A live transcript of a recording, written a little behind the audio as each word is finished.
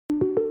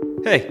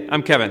Hey,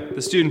 I'm Kevin,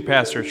 the student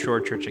pastor at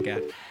Shore Church of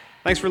God.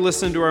 Thanks for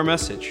listening to our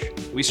message.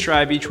 We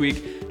strive each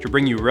week to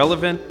bring you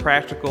relevant,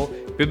 practical,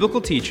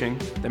 biblical teaching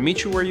that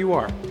meets you where you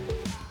are.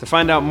 To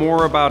find out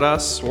more about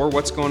us or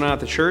what's going on at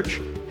the church,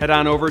 head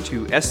on over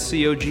to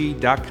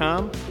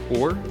scog.com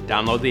or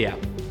download the app.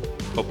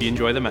 Hope you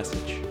enjoy the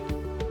message.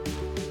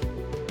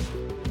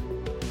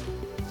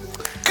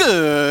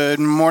 Good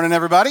morning,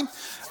 everybody.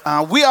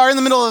 We are in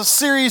the middle of a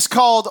series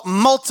called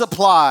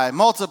Multiply.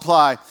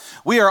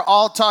 We are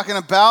all talking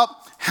about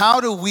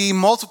how do we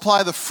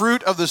multiply the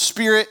fruit of the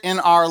Spirit in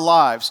our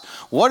lives.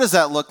 What does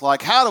that look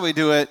like? How do we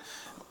do it?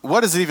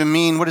 What does it even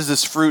mean? What is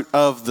this fruit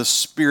of the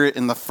Spirit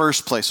in the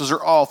first place? Those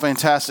are all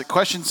fantastic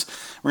questions.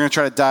 We're going to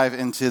try to dive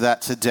into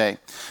that today.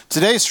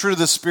 Today's fruit of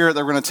the Spirit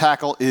that we're going to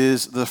tackle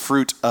is the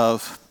fruit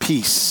of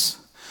peace.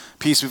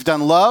 Peace. We've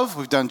done love,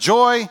 we've done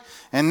joy,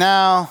 and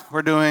now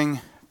we're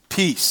doing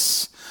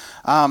peace.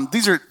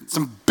 These are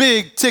some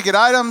big ticket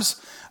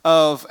items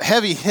of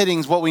heavy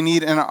hittings, what we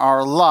need in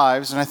our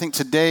lives. And I think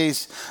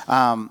today's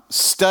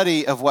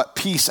study of what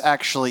peace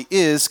actually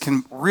is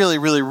can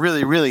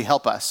really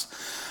help us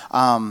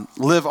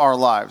live our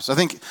lives. I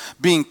think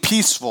being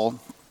peaceful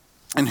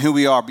in who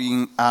we are,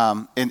 being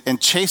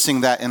and chasing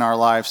that in our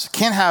lives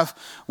can have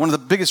one of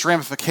the biggest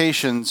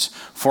ramifications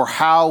for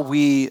how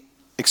we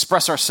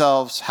express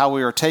ourselves, how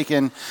we are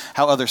taken,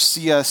 how others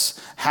see us,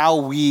 how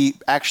we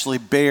actually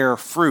bear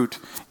fruit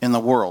in the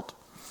world.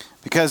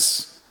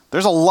 Because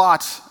there's a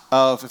lot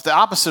of, if the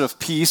opposite of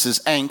peace is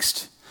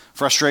angst,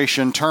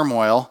 frustration,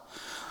 turmoil,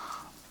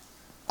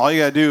 all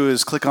you got to do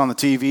is click on the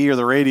TV or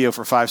the radio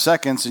for 5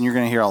 seconds and you're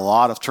going to hear a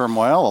lot of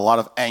turmoil, a lot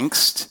of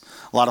angst,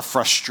 a lot of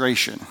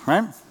frustration,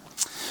 right?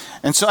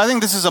 And so I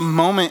think this is a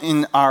moment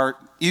in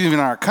even in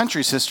our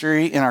country's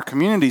history, in our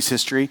community's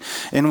history,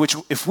 in which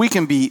if we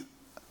can be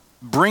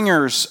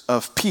bringers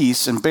of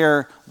peace and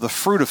bear the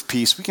fruit of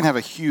peace, we can have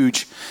a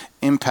huge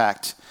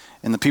impact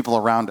in the people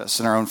around us,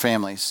 in our own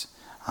families,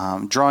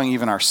 drawing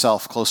even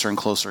ourselves closer and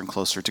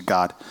closer to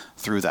God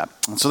through that.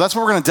 And so that's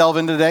what we're going to delve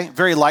into today.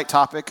 Very light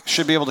topic.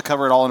 Should be able to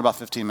cover it all in about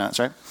 15 minutes,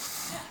 right?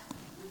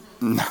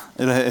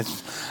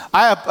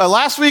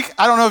 Last week,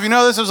 I don't know if you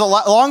know this, it was the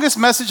longest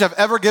message I've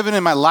ever given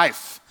in my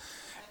life.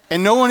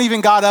 And no one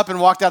even got up and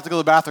walked out to go to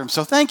the bathroom.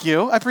 So thank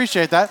you. I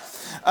appreciate that.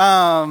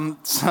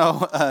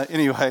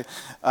 Anyway,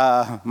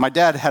 my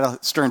dad had a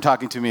stern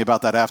talking to me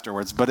about that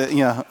afterwards. But,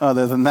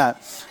 other than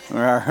that, all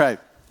right.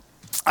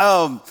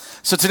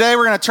 So today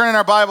we're going to turn in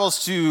our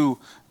Bibles to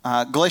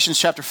Galatians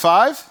chapter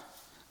 5.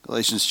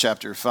 Galatians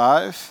chapter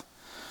 5.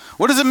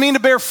 What does it mean to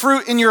bear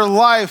fruit in your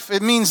life?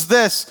 It means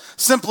this,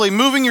 simply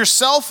moving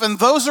yourself and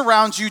those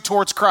around you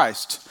towards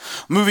Christ.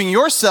 Moving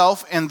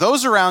yourself and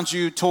those around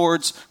you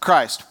towards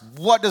Christ.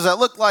 What does that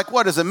look like?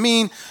 What does it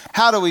mean?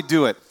 How do we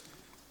do it?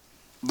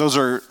 Those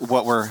are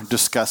what we're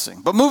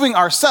discussing. But moving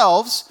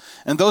ourselves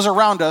and those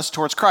around us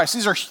towards Christ.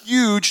 These are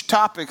huge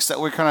topics that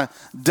we're kind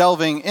of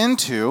delving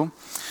into.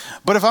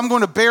 But if I'm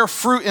going to bear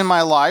fruit in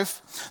my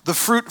life, the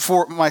fruit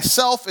for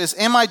myself is,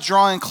 am I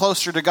drawing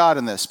closer to God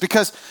in this?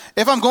 Because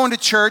if I'm going to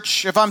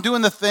church, if I'm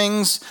doing the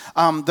things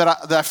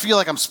that I feel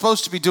like I'm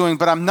supposed to be doing,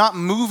 but I'm not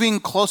moving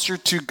closer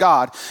to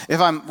God,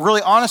 if I'm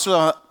really honest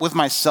with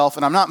myself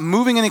and I'm not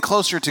moving any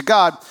closer to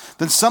God,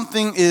 then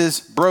something is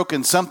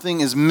broken,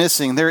 something is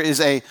missing. There is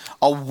a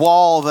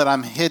wall that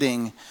I'm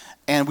hitting,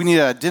 and we need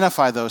to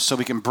identify those so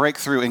we can break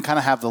through and kind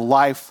of have the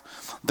life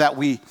that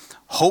we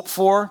hope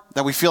for,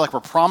 that we feel like we're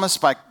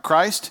promised by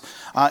Christ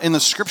in the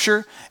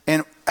scripture.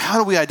 And how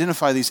do we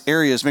identify these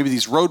areas, maybe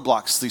these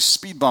roadblocks, these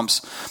speed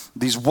bumps,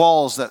 these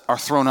walls that are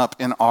thrown up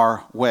in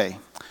our way?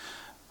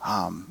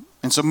 And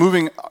so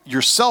moving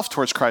yourself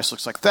towards Christ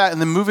looks like that, and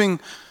then moving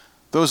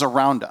those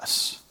around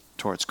us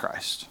towards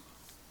Christ.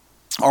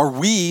 Are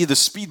we the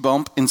speed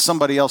bump in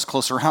somebody else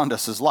close around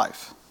us'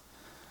 life?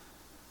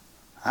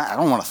 I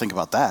don't want to think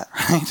about that,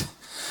 right?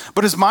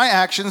 But is my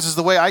actions, is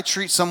the way I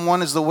treat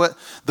someone, is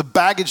the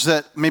baggage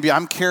that maybe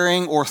I'm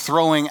carrying or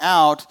throwing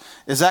out,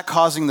 is that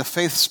causing the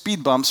faith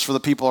speed bumps for the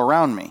people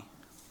around me?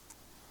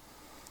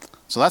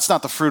 So that's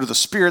not the fruit of the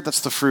Spirit, that's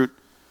the fruit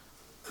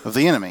of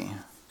the enemy.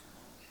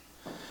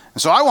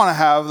 And so I want to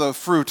have the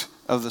fruit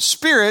of the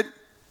Spirit,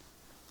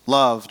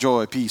 love,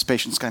 joy, peace,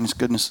 patience, kindness,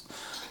 goodness,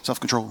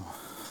 self-control,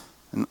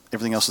 and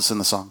everything else that's in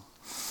the song.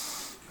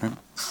 Right?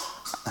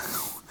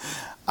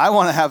 I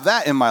want to have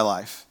that in my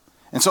life.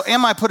 And so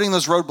am I putting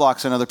those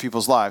roadblocks in other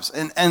people's lives?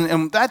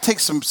 And that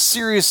takes some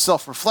serious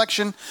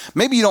self-reflection.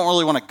 Maybe you don't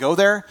really want to go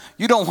there.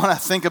 You don't want to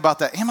think about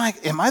that. Am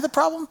I the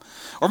problem?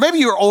 Or maybe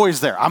you're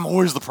always there. I'm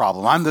always the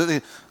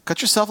problem.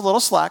 Cut yourself a little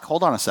slack.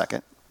 Hold on a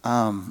second.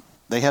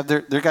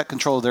 They've got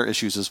control of their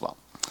issues as well.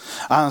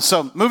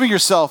 So moving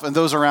yourself and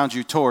those around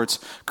you towards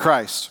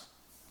Christ.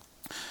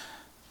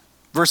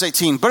 Verse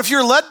 18, but if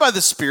you're led by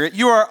the Spirit,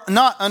 you are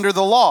not under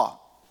the law,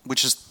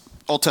 which is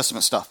Old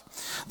Testament stuff.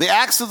 The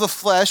acts of the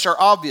flesh are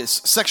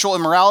obvious: sexual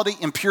immorality,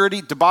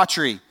 impurity,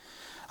 debauchery,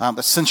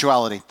 that's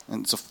sensuality.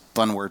 And so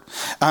fun word.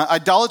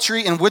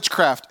 Idolatry and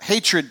witchcraft,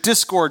 hatred,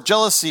 discord,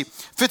 jealousy,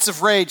 fits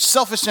of rage,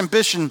 selfish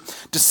ambition,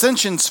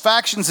 dissensions,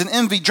 factions, and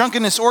envy,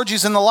 drunkenness,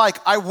 orgies, and the like.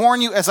 I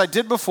warn you, as I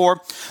did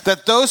before,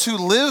 that those who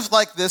live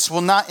like this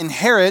will not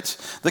inherit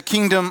the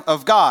kingdom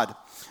of God.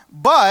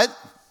 But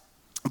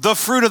the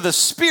fruit of the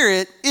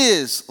Spirit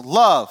is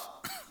love,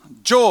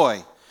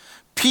 joy,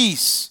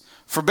 peace,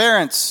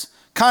 forbearance,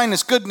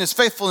 kindness, goodness,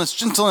 faithfulness,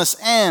 gentleness,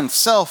 and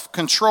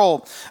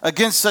self-control.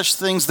 Against such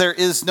things there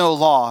is no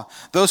law.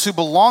 Those who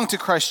belong to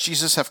Christ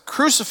Jesus have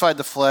crucified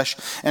the flesh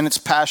and its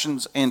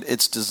passions and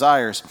its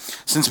desires.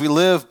 Since we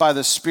live by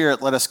the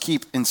Spirit, let us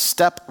keep in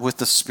step with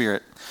the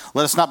Spirit.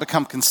 Let us not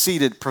become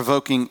conceited,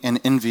 provoking, and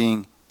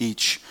envying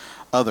each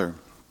other.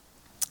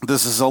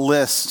 This is a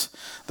list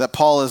that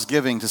Paul is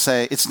giving to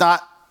say it's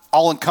not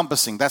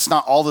all-encompassing. That's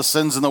not all the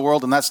sins in the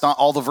world, and that's not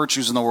all the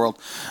virtues in the world.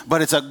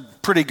 But it's a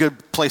pretty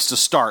good place to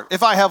start.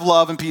 If I have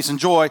love and peace and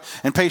joy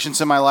and patience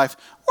in my life,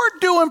 we're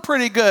doing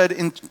pretty good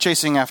in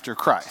chasing after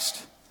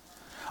Christ.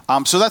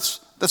 So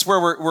that's where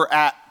we're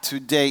at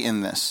today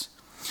in this.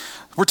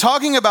 We're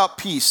talking about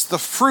peace, the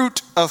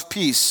fruit of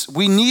peace.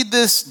 We need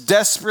this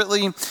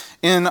desperately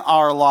in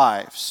our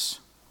lives.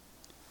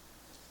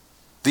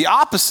 The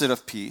opposite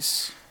of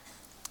peace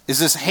is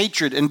this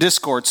hatred and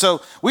discord.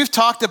 So we've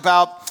talked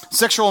about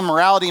sexual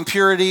immorality,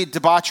 impurity,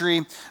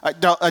 debauchery,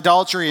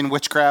 idolatry, and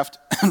witchcraft.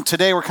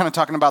 Today we're kind of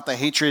talking about the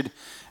hatred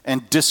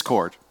and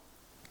discord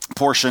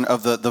portion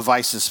of the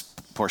vices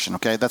portion,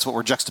 okay? That's what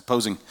we're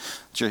juxtaposing.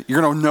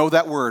 You're going to know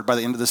that word by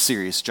the end of this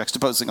series,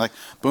 juxtaposing like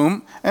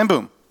boom and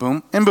boom,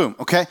 boom and boom,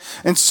 okay?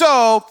 And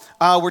so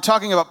we're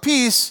talking about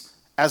peace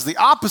as the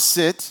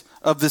opposite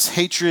of this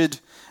hatred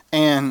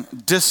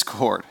and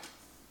discord.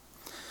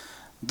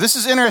 This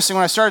is interesting.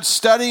 When I started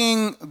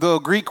studying the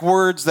Greek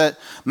words that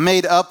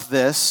made up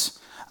this,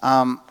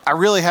 I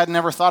really had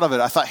never thought of it.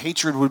 I thought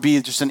hatred would be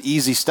just an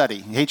easy study.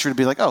 Hatred would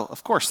be like, oh,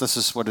 of course, this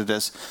is what it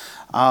is.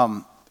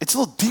 It's a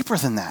little deeper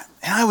than that.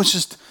 And I was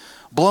just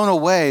blown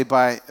away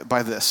by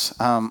this.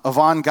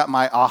 Yvonne got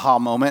my aha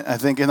moment, I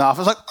think, in the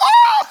office. Like, ah!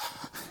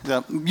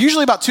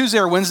 Usually about Tuesday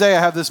or Wednesday, I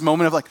have this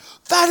moment of like,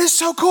 that is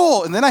so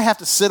cool. And then I have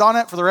to sit on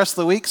it for the rest of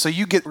the week. So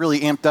you get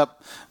really amped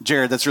up,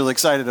 Jared, that's really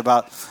excited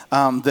about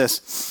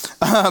this.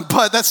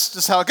 But that's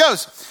just how it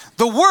goes.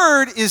 The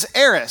word is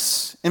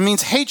eris. It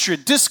means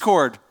hatred,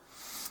 discord,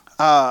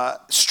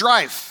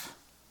 strife.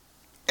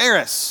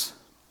 Eris.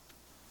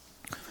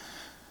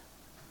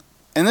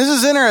 And this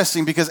is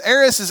interesting because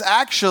eris is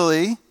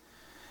actually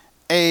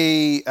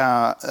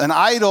an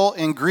idol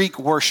in Greek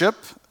worship,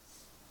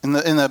 in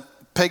the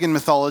pagan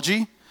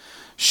mythology.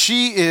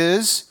 She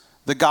is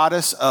the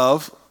goddess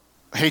of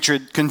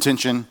hatred,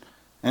 contention,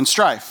 and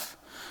strife.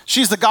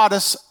 She's the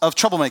goddess of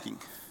troublemaking.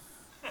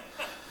 I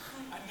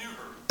knew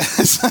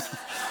her.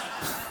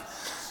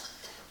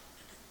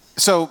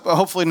 So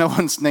hopefully no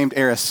one's named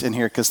Eris in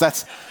here because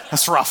that's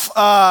rough.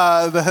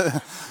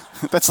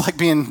 That's like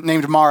being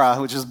named Mara,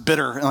 which is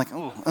bitter and like,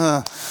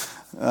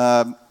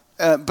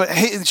 but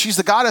she's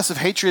the goddess of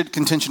hatred,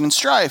 contention, and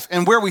strife.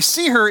 And where we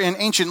see her in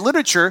ancient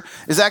literature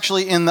is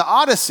actually in the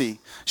Odyssey.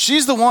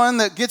 She's the one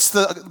that gets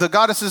the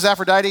goddesses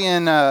Aphrodite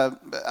and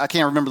I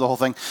can't remember the whole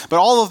thing, but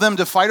all of them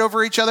to fight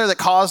over each other that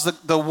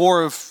caused the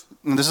war of,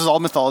 and this is all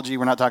mythology,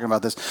 we're not talking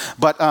about this,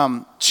 but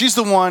she's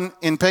the one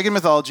in pagan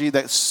mythology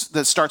that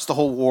starts the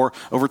whole war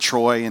over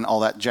Troy and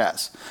all that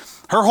jazz.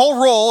 Her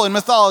whole role in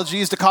mythology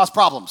is to cause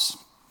problems.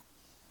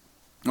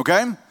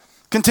 Okay?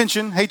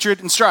 Contention, hatred,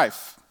 and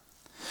strife.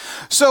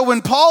 So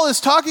when Paul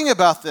is talking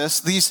about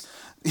this,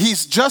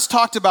 he's just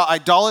talked about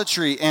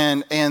idolatry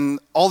and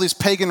all these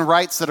pagan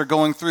rites that are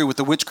going through with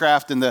the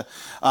witchcraft and the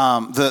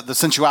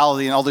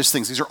sensuality and all these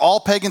things. These are all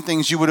pagan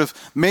things. You would have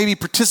maybe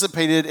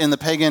participated in the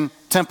pagan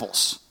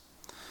temples.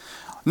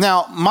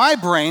 Now, my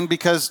brain,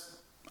 because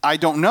I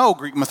don't know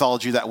Greek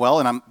mythology that well,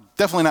 and I'm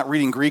definitely not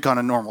reading Greek on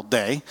a normal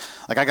day.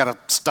 Like I got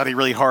to study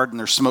really hard and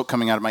there's smoke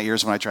coming out of my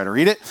ears when I try to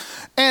read it.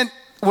 And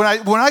when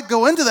I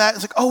go into that,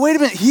 it's like, oh, wait a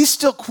minute. He's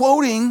still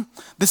quoting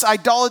this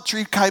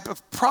idolatry type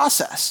of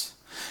process.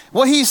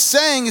 What he's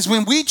saying is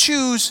when we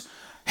choose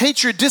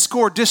hatred,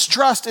 discord,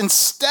 distrust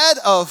instead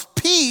of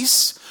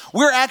peace,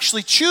 we're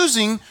actually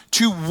choosing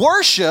to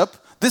worship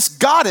this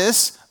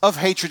goddess of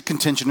hatred,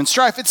 contention, and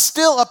strife. It's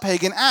still a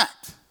pagan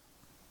act.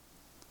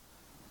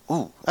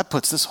 Ooh, that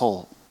puts this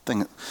whole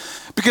thing.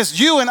 Because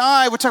you and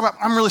I would talk about,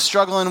 I'm really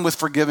struggling with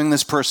forgiving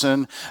this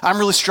person. I'm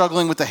really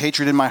struggling with the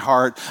hatred in my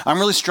heart. I'm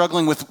really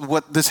struggling with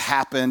what this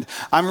happened.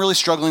 I'm really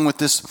struggling with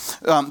this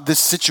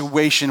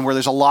situation where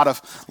there's a lot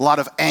of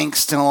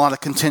angst and a lot of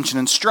contention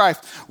and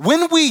strife.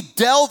 When we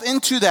delve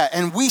into that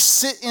and we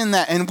sit in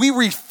that and we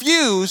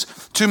refuse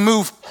to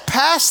move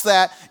past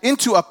that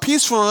into a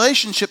peaceful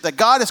relationship that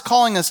God is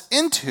calling us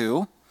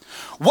into,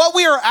 what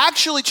we are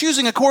actually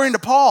choosing, according to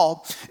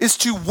Paul, is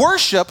to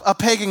worship a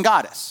pagan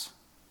goddess.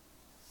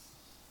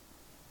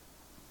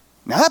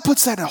 Now that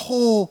puts that in a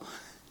whole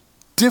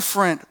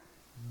different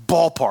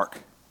ballpark.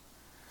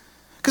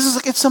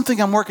 Because it's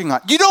something I'm working on.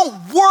 You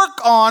don't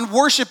work on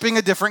worshiping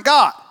a different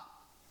God.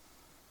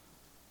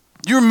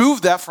 You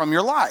remove that from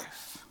your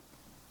life.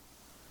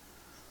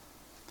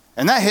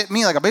 And that hit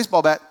me like a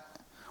baseball bat.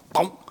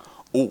 Boom.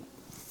 Oh,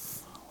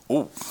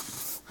 oh,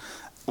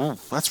 oh,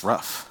 that's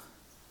rough.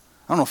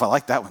 I don't know if I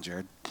like that one,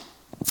 Jared.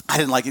 I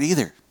didn't like it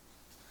either.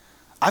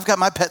 I've got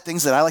my pet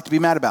things that I like to be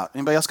mad about.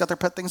 Anybody else got their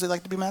pet things they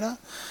like to be mad at?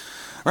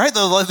 Right?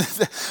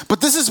 But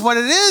this is what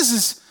it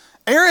is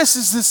eris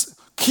is this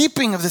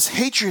keeping of this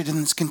hatred and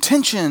this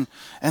contention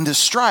and this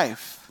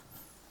strife.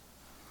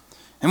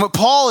 And what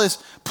Paul is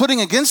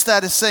putting against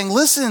that is saying,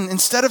 listen,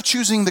 instead of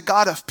choosing the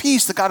God of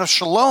peace, the God of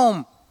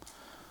shalom,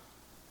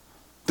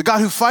 the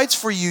God who fights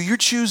for you, you're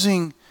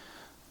choosing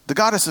the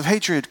goddess of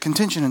hatred,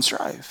 contention, and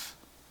strife.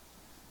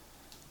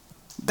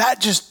 That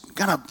just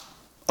kind of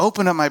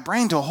opened up my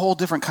brain to a whole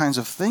different kinds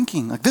of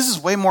thinking. Like, this is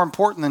way more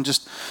important than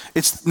just,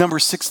 it's number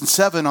 6 and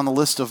 7 on the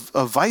list of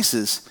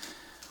vices.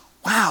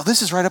 Wow,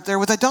 this is right up there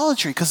with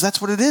idolatry, because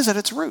that's what it is at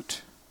its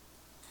root.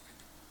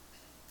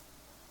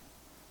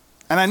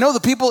 And I know the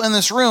people in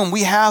this room,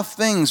 we have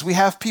things, we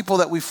have people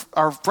that we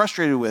are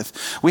frustrated with.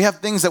 We have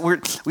things that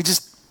we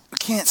just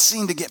can't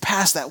seem to get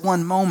past that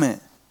one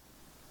moment.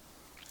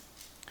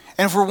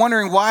 And if we're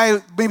wondering why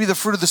maybe the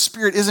fruit of the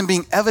Spirit isn't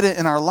being evident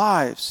in our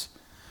lives,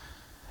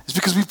 it's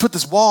because we've put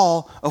this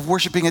wall of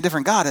worshiping a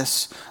different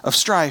goddess of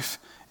strife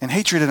and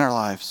hatred in our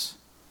lives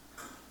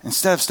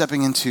instead of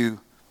stepping into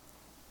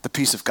the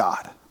peace of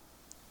God.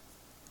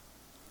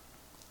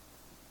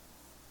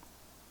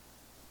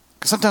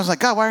 Because sometimes like,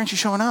 God, why aren't you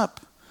showing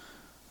up?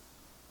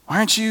 Why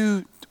haven't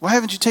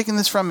you taken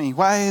this from me?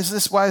 Why is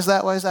this? Why is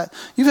that? Why is that?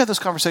 You've had those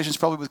conversations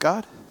probably with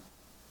God.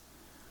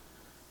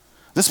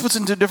 This puts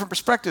into a different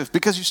perspective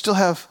because you still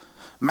have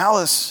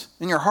malice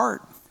in your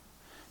heart,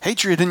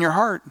 hatred in your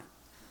heart.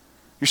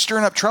 You're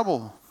stirring up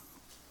trouble.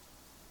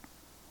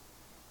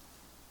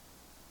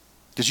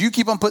 Because you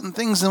keep on putting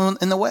things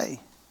in the way.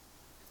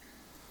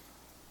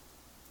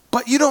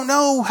 But you don't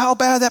know how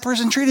bad that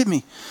person treated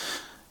me.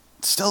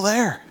 It's still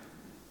there.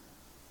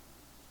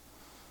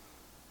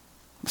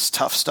 It's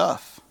tough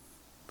stuff.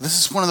 This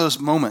is one of those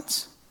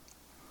moments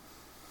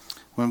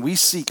when we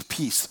seek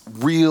peace,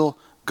 real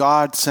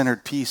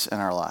God-centered peace in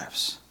our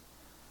lives.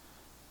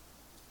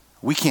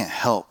 We can't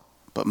help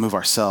but move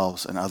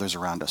ourselves and others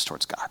around us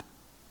towards God.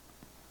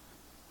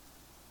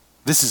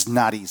 This is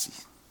not easy.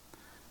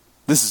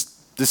 This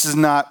is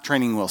not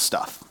training wheel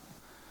stuff.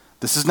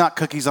 This is not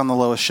cookies on the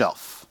lowest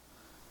shelf.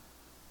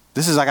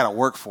 This is, I got to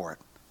work for it.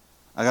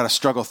 I got to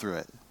struggle through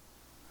it.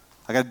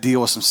 I got to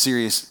deal with some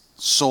serious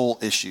soul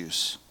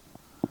issues,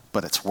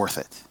 but it's worth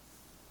it.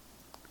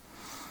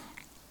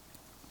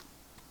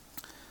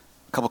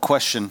 A couple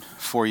questions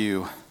for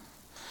you.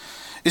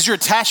 Is your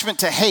attachment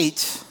to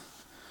hate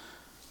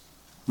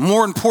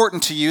more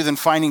important to you than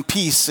finding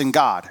peace in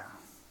God?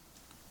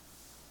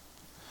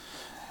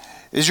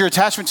 Is your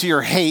attachment to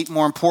your hate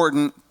more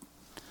important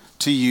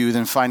to you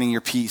than finding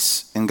your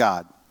peace in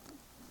God?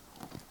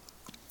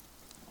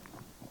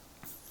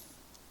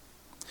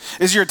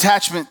 Is your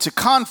attachment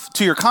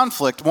to your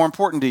conflict more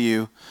important to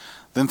you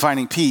than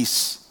finding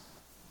peace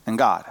in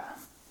God?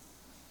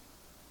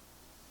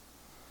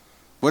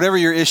 Whatever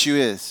your issue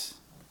is.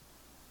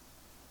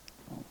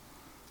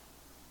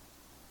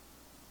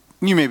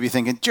 You may be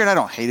thinking, Jared, I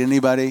don't hate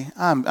anybody.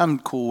 I'm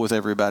cool with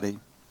everybody.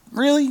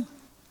 Really?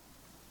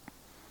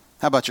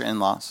 How about your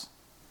in-laws?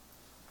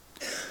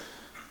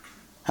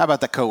 How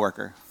about that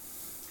coworker?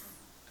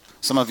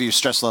 Some of you,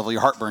 stress level, your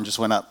heartburn just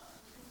went up.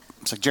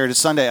 It's like, Jared, it's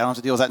Sunday. I don't have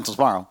to deal with that until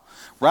tomorrow.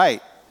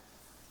 Right.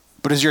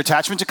 But is your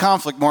attachment to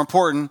conflict more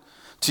important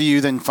to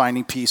you than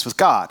finding peace with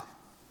God?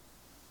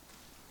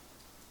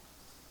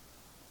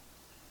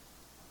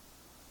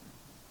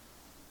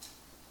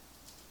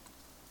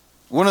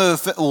 One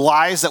of the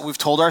lies that we've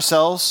told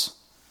ourselves,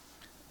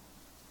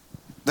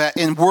 that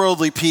in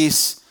worldly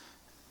peace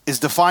is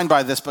defined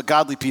by this, but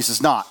godly peace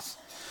is not,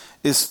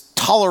 is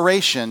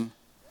toleration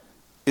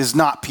is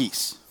not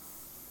peace.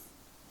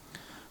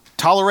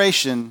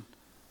 Toleration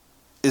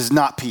is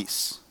not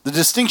peace. The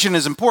distinction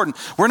is important.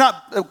 We're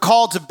not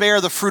called to bear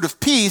the fruit of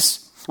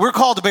peace. We're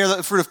called to bear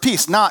the fruit of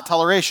peace, not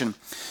toleration.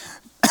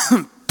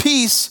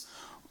 Peace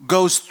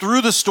goes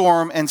through the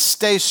storm and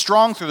stays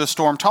strong through the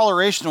storm.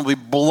 Toleration will be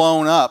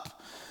blown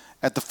up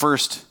at the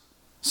first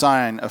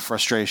sign of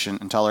frustration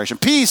and toleration.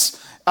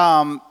 Peace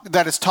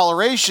that is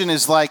toleration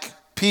is like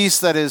peace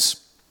that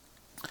is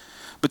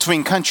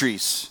between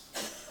countries,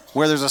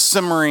 where there's a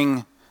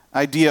simmering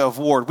idea of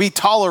war. We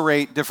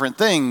tolerate different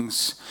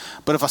things,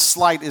 but if a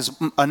slight is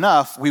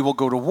enough, we will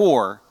go to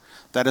war.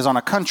 That is on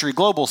a country,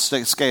 global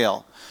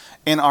scale.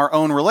 In our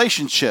own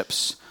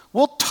relationships,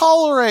 we'll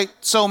tolerate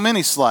so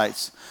many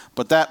slights,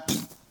 but that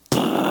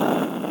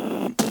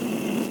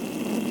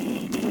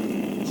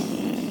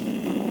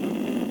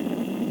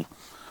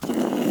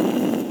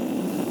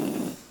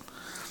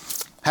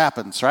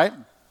happens, right?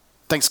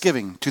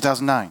 Thanksgiving,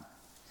 2009.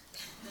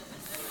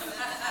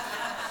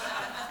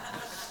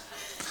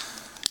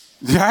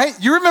 Right?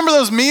 You remember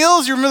those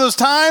meals? You remember those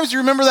times? You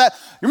remember that?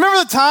 You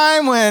remember the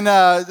time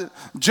when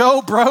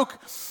Joe broke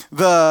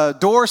the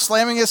door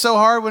slamming it so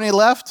hard when he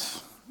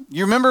left?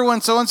 You remember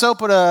when so-and-so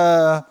put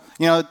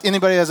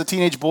anybody has a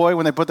teenage boy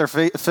when they put their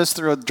fist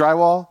through a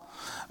drywall?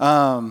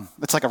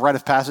 It's like a rite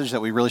of passage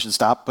that we really should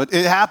stop, but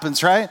it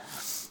happens, right?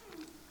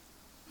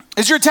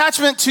 Is your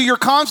attachment to your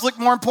conflict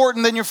more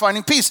important than your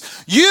finding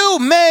peace? You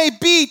may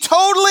be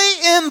totally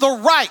in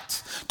the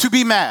right to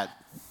be mad.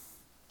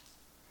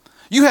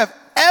 You have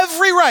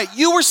every right.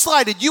 You were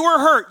slighted. You were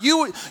hurt.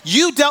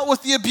 You dealt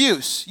with the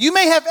abuse. You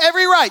may have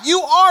every right.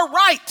 You are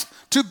right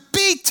to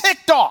be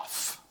ticked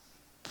off.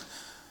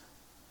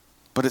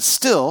 But it's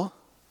still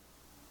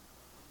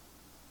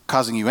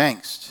causing you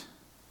angst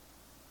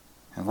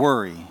and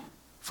worry,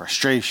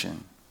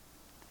 frustration.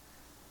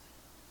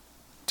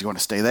 Do you want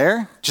to stay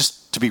there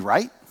just to be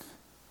right?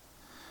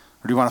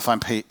 Or do you want to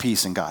find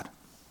peace in God?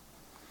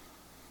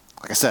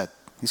 Like I said,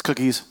 these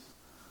cookies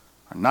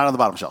are not on the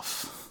bottom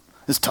shelf.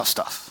 This is tough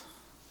stuff.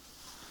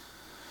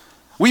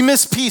 We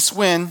miss peace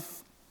when,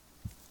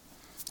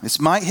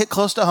 this might hit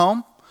close to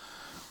home.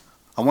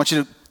 I want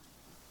you to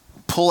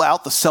pull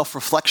out the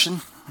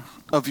self-reflection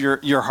of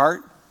your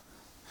heart.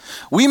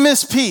 We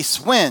miss peace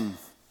when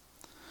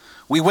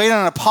we wait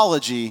on an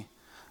apology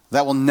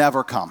that will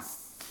never come.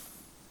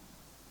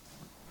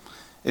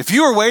 If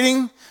you are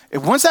waiting,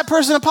 once that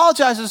person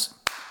apologizes,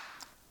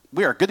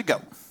 we are good to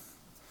go.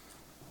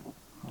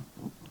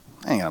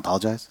 I ain't gonna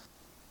apologize.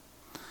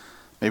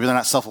 Maybe they're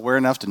not self-aware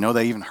enough to know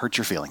they even hurt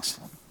your feelings.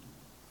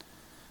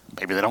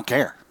 Maybe they don't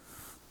care.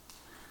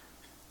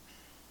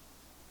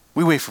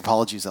 We wait for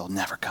apologies that will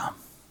never come.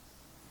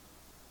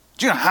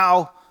 Do you know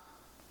how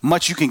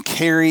much you can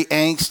carry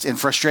angst and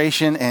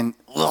frustration and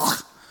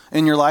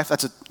in your life?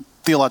 That's a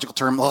theological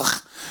term,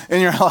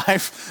 in your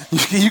life.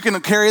 You can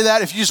carry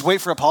that if you just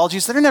wait for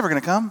apologies that are never going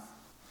to come.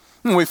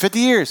 You can wait 50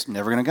 years,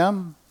 never going to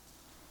come.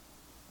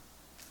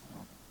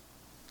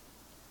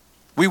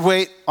 We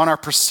wait on our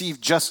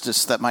perceived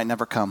justice that might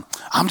never come.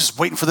 I'm just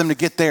waiting for them to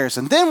get theirs.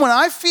 And then when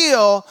I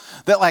feel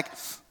that like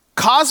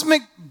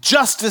cosmic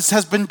justice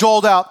has been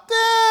doled out,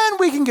 then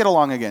we can get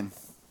along again.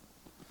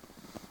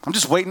 I'm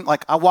just waiting,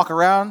 like I walk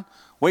around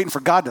waiting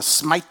for God to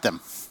smite them.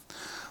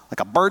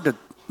 Like a bird to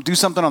do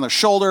something on their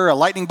shoulder, a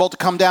lightning bolt to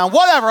come down,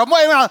 whatever. I'm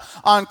waiting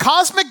on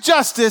cosmic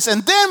justice,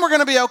 and then we're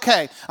going to be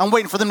okay. I'm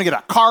waiting for them to get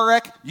a car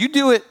wreck. You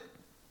do it.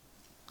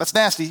 That's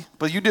nasty,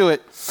 but you do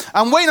it.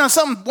 I'm waiting on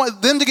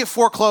them to get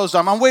foreclosed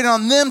on. I'm waiting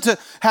on them to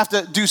have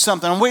to do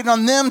something. I'm waiting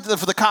on them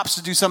for the cops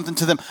to do something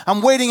to them.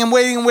 I'm waiting.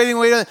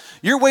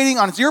 You're waiting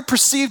on your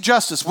perceived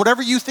justice.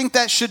 Whatever you think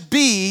that should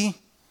be,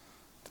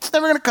 it's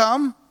never going to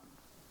come.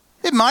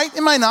 It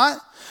might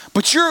not.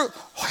 But you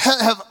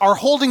are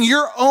holding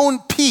your own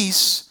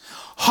peace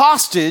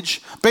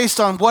hostage based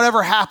on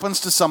whatever happens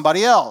to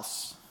somebody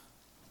else.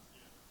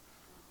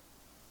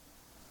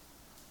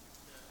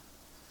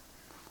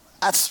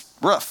 That's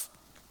rough.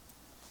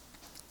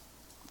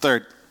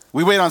 Third,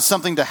 we wait on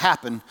something to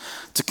happen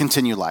to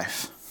continue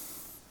life.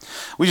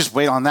 We just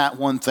wait on that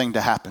one thing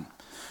to happen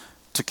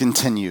to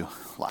continue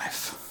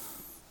life.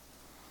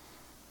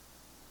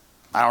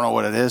 I don't know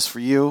what it is for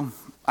you.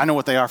 I know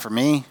what they are for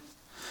me.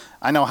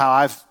 I know how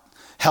I've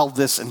held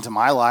this into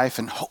my life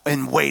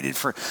and waited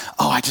for,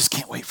 I just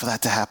can't wait for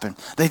that to happen.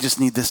 They just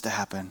need this to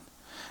happen.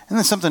 And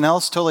then something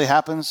else totally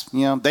happens.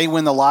 They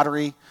win the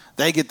lottery.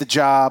 They get the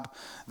job.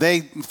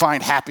 They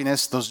find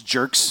happiness, those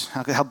jerks.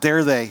 How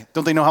dare they?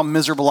 Don't they know how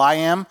miserable I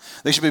am?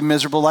 They should be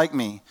miserable like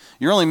me.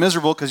 You're only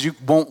miserable because you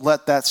won't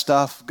let that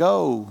stuff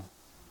go.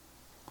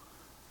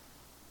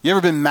 You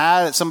ever been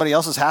mad at somebody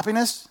else's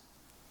happiness?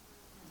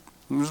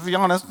 Let's be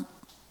honest.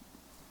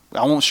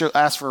 I won't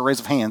ask for a raise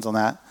of hands on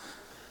that.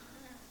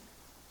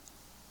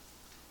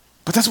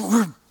 But that's what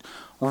we're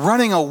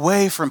running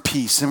away from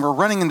peace, and we're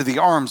running into the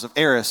arms of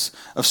Eris,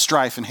 of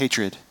strife and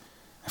hatred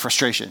and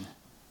frustration,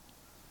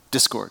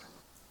 discord.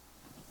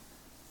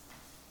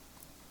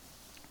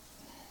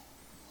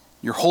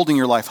 You're holding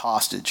your life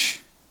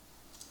hostage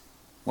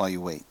while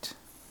you wait.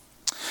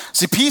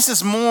 See,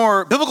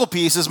 biblical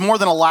peace is more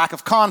than a lack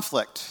of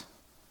conflict.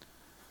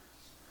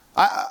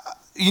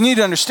 You need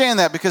to understand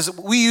that because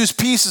we use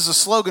peace as a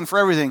slogan for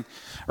everything,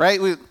 right?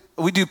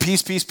 We do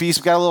peace, peace, peace.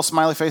 We got a little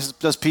smiley face that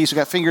does peace. We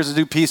got fingers that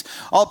do peace.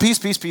 All peace,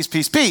 peace, peace,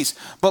 peace, peace.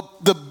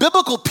 But the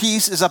biblical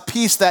peace is a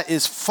peace that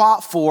is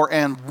fought for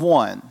and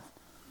won.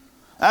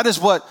 That is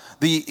what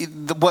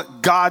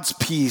God's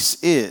peace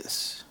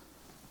is.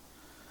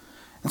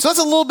 And so that's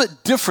a little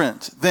bit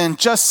different than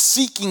just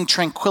seeking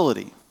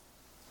tranquility.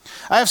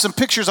 I have some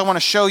pictures I want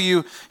to show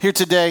you here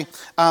today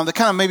that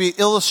kind of maybe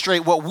illustrate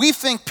what we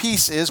think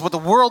peace is, what the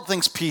world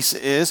thinks peace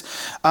is,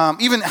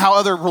 even how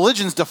other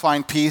religions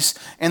define peace,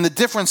 and the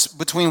difference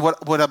between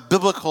what a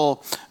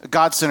biblical,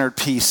 God-centered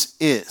peace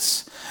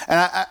is. And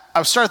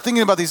I started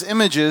thinking about these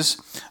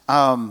images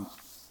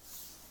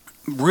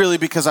really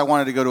because I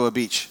wanted to go to a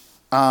beach.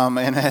 And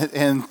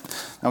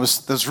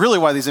that's really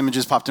why these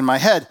images popped in my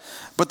head.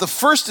 But the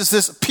first is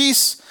this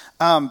peace.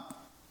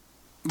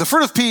 The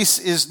fruit of peace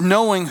is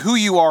knowing who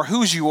you are,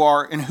 whose you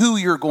are, and who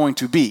you're going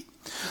to be.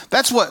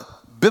 That's what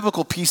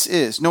biblical peace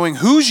is. Knowing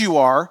whose you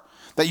are,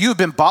 that you have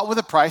been bought with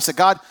a price, that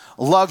God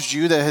loves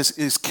you, that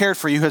has cared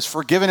for you, has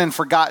forgiven and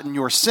forgotten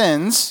your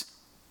sins.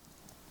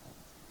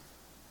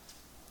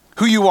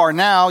 Who you are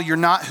now, you're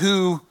not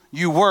who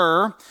you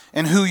were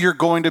and who you're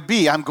going to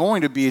be. I'm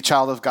going to be a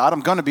child of God.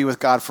 I'm going to be with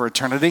God for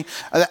eternity.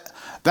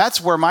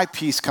 That's where my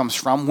peace comes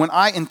from. When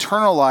I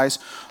internalize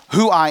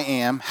who I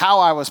am, how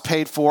I was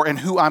paid for, and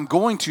who I'm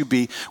going to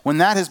be, when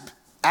that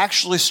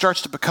actually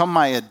starts to become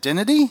my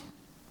identity,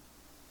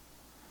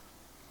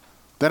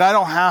 that I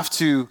don't have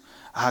to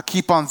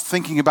keep on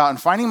thinking about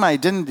and finding my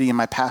identity in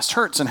my past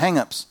hurts and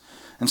hangups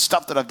and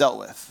stuff that I've dealt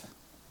with.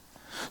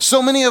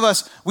 So many of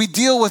us, we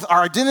deal with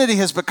our identity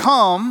has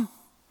become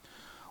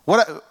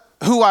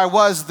who I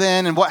was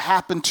then and what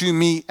happened to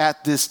me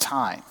at this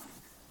time.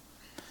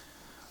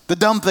 The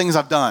dumb things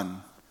I've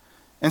done.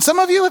 And some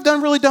of you have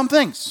done really dumb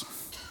things.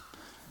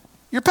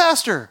 Your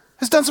pastor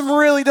has done some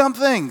really dumb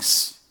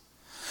things.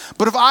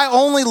 But if I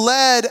only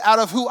led out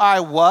of who I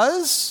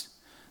was,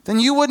 then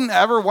you wouldn't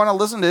ever want to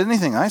listen to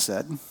anything I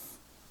said.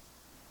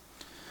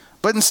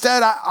 But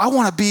instead, I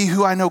want to be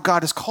who I know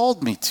God has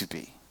called me to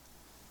be.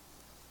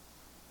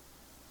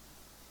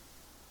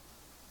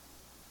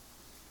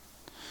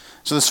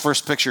 So this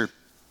first picture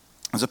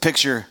is a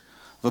picture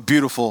of a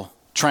beautiful,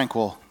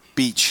 tranquil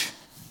beach.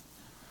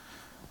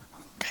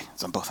 Okay,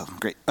 it's on both of them.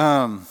 Great.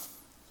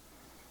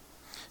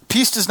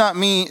 Peace does not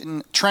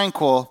mean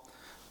tranquil,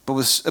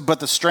 but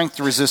the strength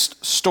to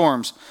resist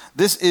storms.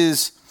 This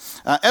is,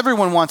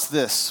 everyone wants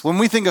this. When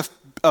we think of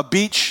a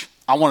beach,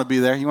 I want to be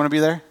there. You want to be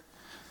there?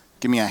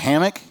 Give me a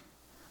hammock.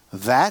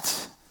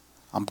 That,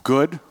 I'm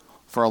good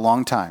for a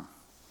long time.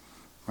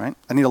 Right?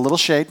 I need a little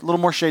shade, a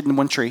little more shade than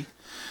one tree.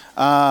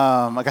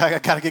 I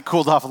got to get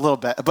cooled off a little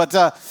bit. But,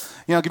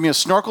 give me a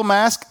snorkel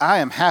mask. I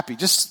am happy.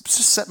 Just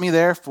set me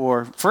there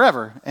for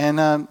forever. And,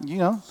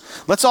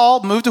 let's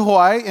all move to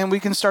Hawaii and we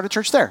can start a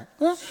church there.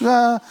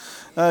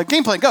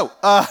 Game plan, go.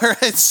 All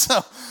right,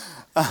 so,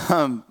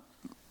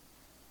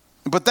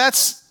 but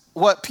that's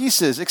what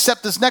peace is.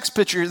 Except this next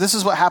picture, this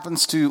is what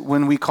happens to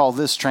when we call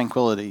this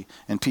tranquility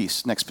and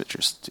peace. Next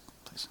pictures,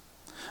 please.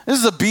 This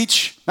is a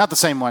beach, not the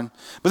same one,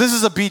 but this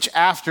is a beach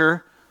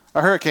after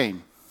a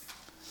hurricane.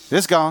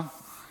 It's gone.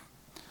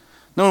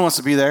 No one wants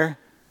to be there.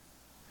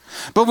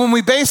 But when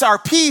we base our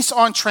peace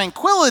on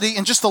tranquility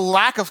and just the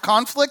lack of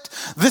conflict,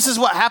 this is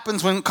what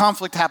happens when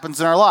conflict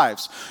happens in our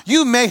lives.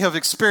 You may have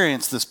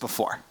experienced this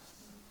before,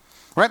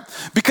 right?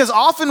 Because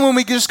often when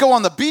we just go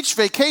on the beach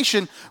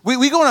vacation,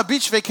 we go on a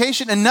beach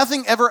vacation and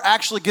nothing ever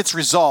actually gets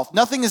resolved.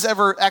 Nothing is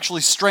ever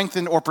actually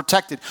strengthened or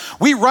protected.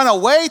 We run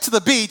away to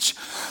the beach.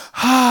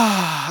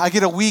 I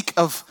get a week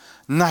of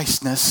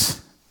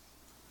niceness.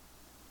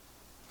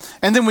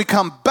 And then we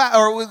come back,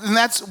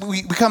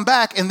 we come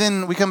back, and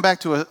then we come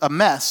back to a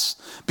mess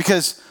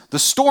because the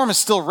storm is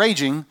still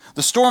raging.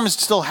 The storm is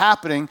still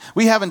happening.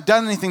 We haven't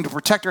done anything to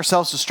protect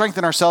ourselves, to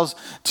strengthen ourselves,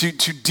 to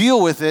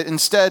deal with it.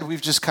 Instead,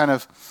 we've just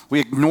we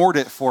ignored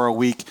it for a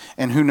week,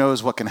 and who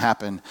knows what can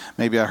happen.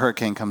 Maybe a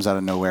hurricane comes out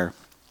of nowhere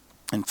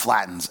and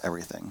flattens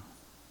everything.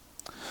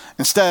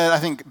 Instead, I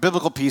think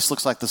biblical peace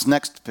looks like this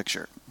next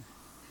picture.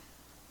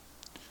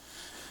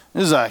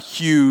 This is a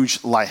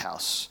huge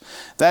lighthouse.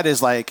 That is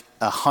like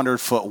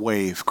 100-foot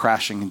wave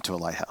crashing into a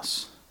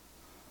lighthouse.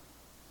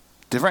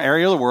 Different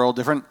area of the world,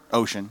 different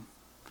ocean.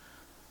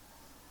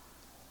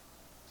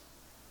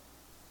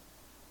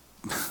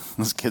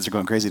 Those kids are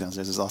going crazy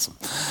downstairs. It's awesome.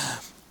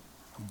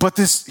 But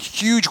this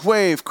huge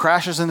wave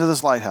crashes into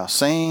this lighthouse.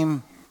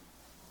 Same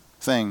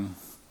thing.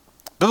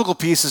 Biblical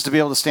peace is to be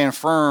able to stand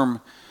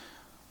firm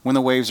when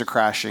the waves are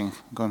crashing.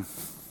 Going,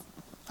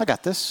 I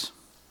got this.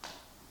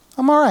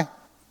 I'm all right.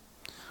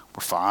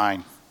 We're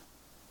fine.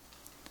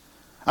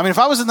 I mean, if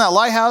I was in that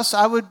lighthouse,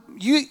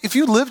 if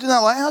you lived in that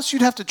lighthouse,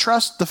 you'd have to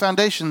trust the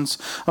foundations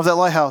of that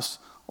lighthouse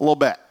a little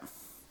bit.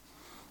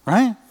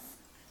 Right?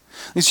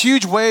 These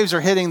huge waves are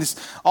hitting,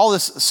 all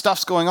this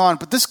stuff's going on,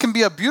 but this can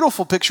be a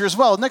beautiful picture as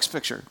well. Next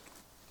picture.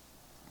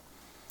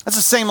 That's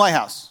the same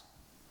lighthouse.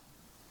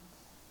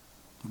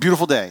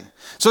 Beautiful day.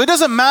 So it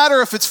doesn't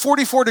matter if it's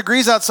 44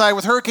 degrees outside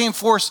with hurricane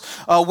force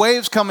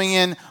waves coming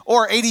in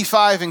or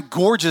 85 and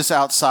gorgeous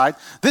outside.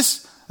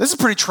 This is a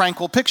pretty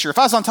tranquil picture. If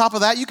I was on top of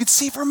that, you could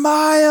see for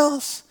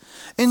miles.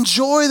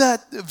 Enjoy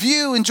that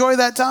view. Enjoy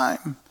that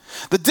time.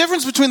 The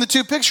difference between the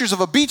two pictures of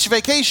a beach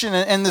vacation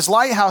and this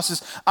lighthouse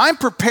is I'm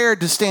prepared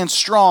to stand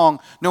strong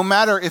no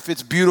matter if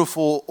it's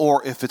beautiful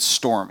or if it's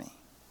stormy.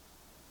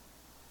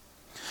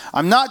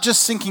 I'm not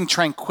just seeking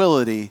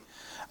tranquility.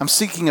 I'm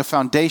seeking a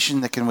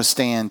foundation that can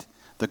withstand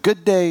the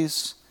good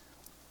days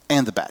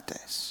and the bad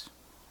days.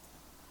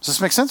 Does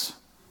this make sense?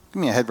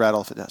 Give me a head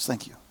rattle if it does.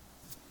 Thank you.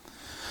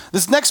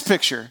 This next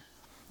picture,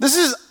 this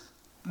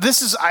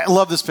is I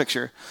love this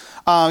picture.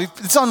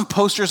 It's on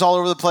posters all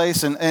over the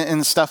place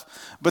and stuff.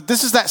 But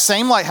this is that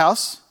same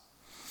lighthouse.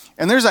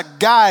 And there's a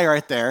guy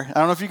right there. I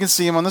don't know if you can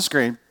see him on the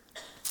screen.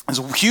 This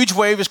huge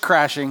wave is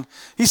crashing.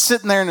 He's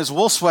sitting there in his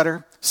wool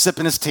sweater,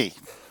 sipping his tea.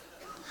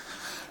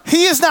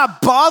 He is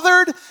not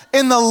bothered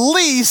in the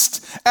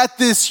least at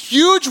this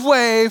huge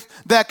wave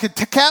that could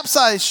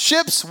capsize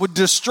ships, would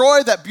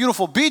destroy that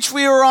beautiful beach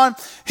we were on.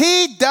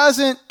 He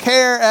doesn't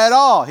care at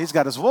all. He's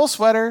got his wool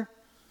sweater,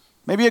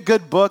 maybe a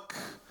good book,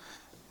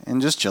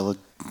 and just chilling.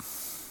 I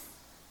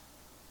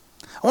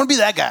want to be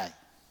that guy.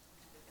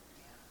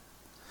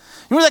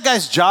 You know what that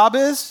guy's job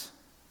is?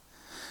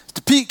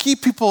 To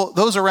keep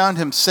those around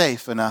him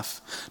safe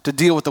enough to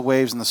deal with the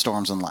waves and the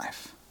storms in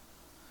life.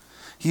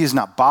 He is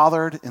not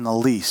bothered in the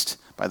least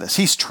by this.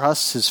 He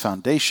trusts his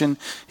foundation.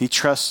 He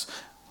trusts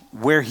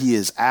where he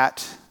is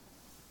at.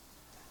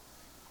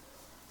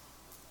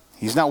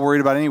 He's not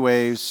worried about any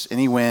waves,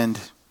 any wind,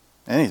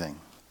 anything.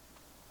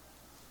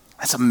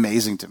 That's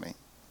amazing to me.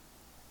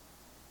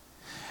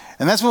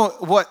 And that's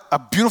what a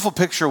beautiful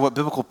picture of what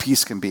biblical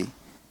peace can be.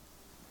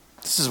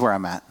 This is where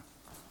I'm at.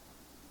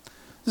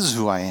 This is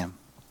who I am.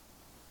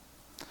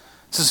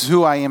 This is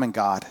who I am in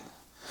God.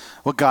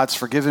 What God's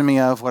forgiven me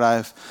of, what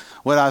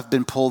I've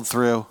been pulled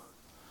through.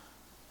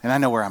 And I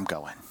know where I'm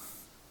going.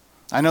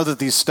 I know that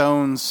these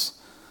stones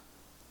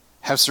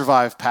have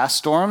survived past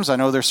storms. I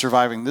know they're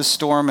surviving this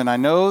storm, and I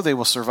know they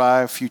will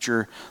survive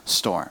future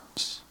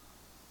storms.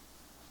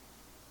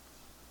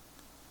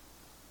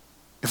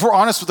 If we're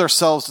honest with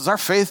ourselves, does our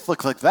faith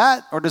look like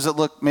that? Or does it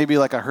look maybe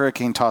like a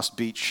hurricane-tossed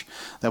beach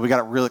that we got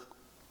to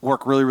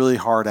work really, really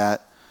hard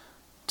at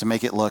to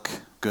make it look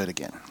good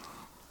again?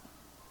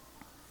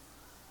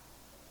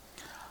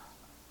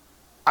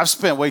 I've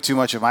spent way too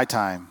much of my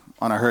time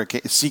on a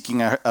hurricane,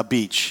 seeking a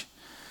beach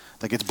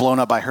that gets blown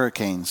up by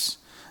hurricanes.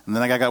 And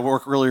then I got to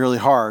work really, really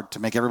hard to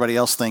make everybody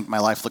else think my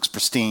life looks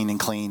pristine and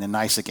clean and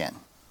nice again.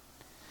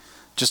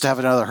 Just to have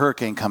another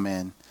hurricane come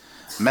in,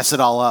 mess it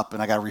all up,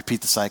 and I got to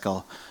repeat the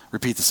cycle,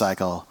 repeat the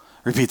cycle,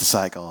 repeat the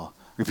cycle,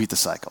 repeat the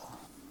cycle.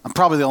 I'm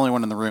probably the only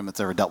one in the room that's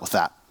ever dealt with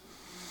that.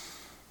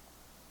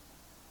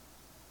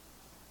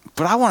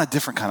 But I want a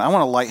different kind. I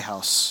want a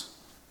lighthouse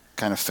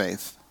kind of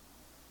faith.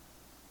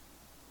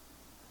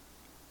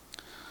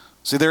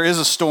 See, there is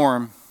a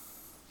storm,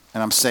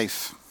 and I'm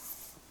safe.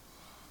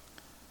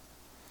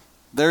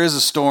 There is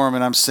a storm,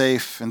 and I'm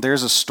safe, and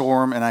there's a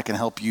storm, and I can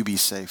help you be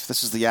safe.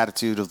 This is the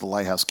attitude of the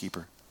lighthouse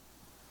keeper.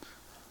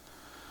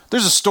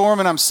 There's a storm,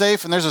 and I'm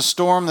safe, and there's a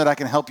storm that I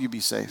can help you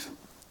be safe.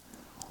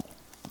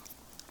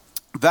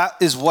 That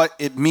is what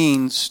it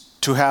means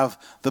to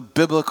have the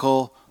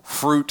biblical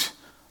fruit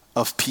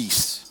of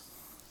peace.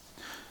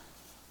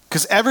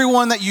 Because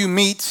everyone that you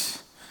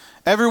meet,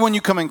 everyone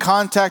you come in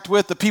contact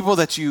with, the people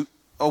that you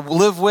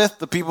live with,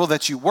 the people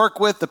that you work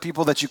with, the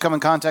people that you come in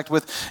contact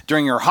with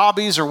during your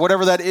hobbies or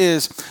whatever that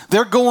is,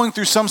 they're going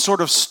through some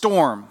sort of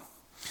storm.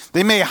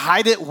 They may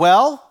hide it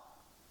well.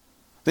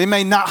 They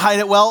may not hide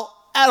it well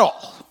at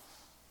all.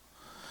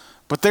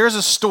 But there's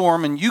a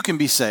storm and you can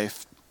be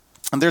safe.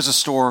 And there's a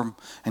storm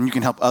and you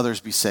can help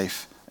others be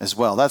safe as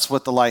well. That's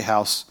what the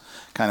lighthouse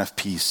kind of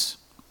peace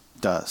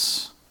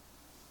does.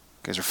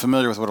 You guys are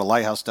familiar with what a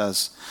lighthouse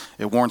does.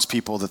 It warns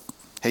people that,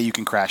 hey, you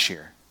can crash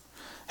here.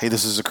 Hey,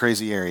 this is a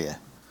crazy area.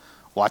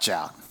 Watch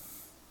out.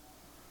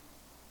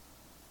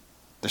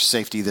 There's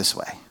safety this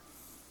way.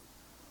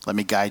 Let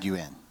me guide you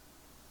in.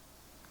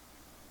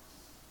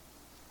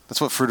 That's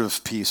what fruit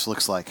of peace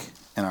looks like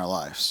in our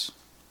lives.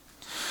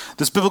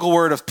 This biblical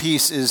word of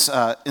peace is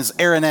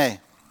eirene.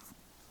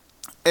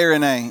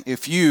 Eirene.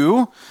 If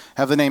you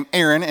have the name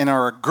Aaron and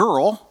are a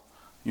girl,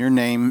 your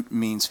name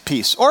means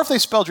peace. Or if they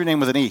spelled your name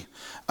with an E.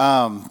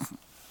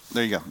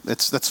 There you go.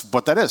 That's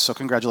what that is. So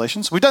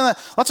congratulations. We've done that.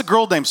 Lots of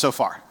girl names so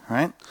far,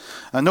 right?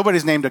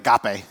 Nobody's named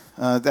Agape.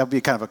 That would be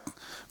kind of a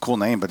cool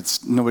name, but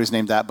nobody's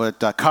named that.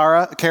 But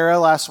Kara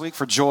last week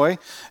for joy,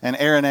 and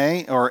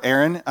Eirene or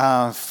Aaron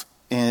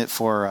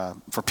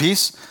for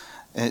peace.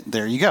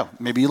 There you go.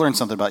 Maybe you learned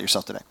something about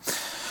yourself today.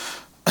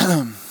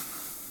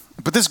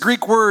 But this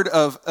Greek word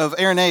of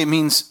Eirene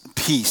means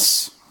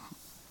peace.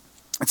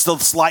 It's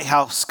this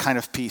lighthouse kind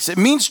of peace. It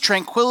means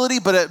tranquility,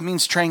 but it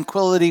means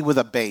tranquility with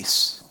a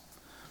base.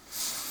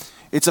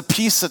 It's a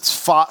peace that's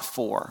fought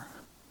for.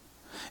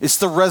 It's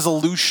the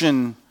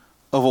resolution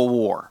of a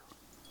war.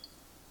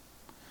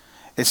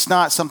 It's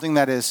not something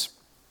that is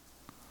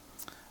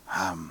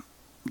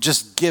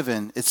just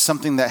given. It's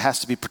something that has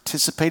to be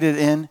participated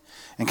in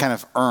and kind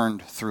of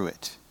earned through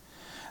it.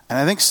 And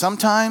I think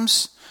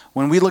sometimes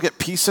when we look at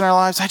peace in our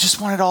lives, I just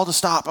want it all to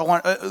stop.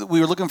 We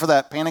were looking for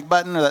that panic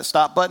button or that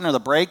stop button or the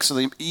brakes or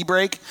the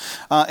e-brake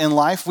in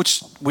life,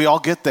 which we all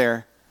get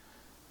there.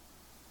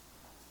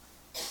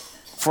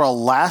 For a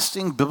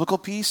lasting biblical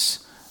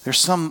peace, there's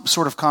some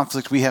sort of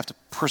conflict we have to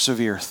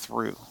persevere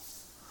through,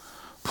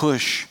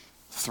 push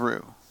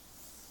through.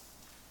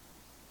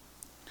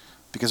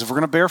 Because if we're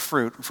going to bear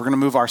fruit, if we're going to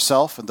move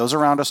ourselves and those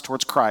around us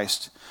towards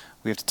Christ,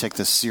 we have to take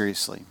this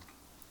seriously.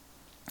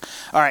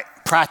 All right,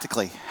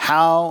 practically,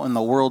 how in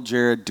the world,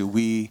 Jared, do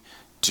we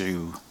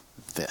do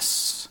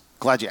this?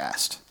 Glad you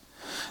asked.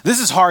 This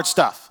is hard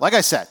stuff. Like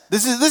I said,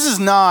 this is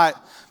not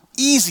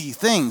easy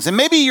things. And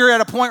maybe you're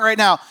at a point right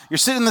now, you're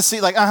sitting in the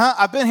seat like,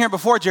 I've been here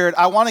before, Jared.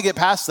 I want to get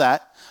past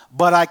that,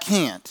 but I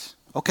can't.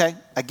 Okay,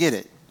 I get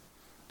it.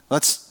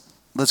 Let's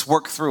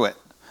work through it.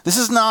 This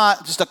is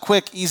not just a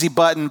quick, easy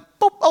button.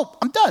 Boop, oh,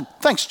 I'm done.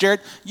 Thanks,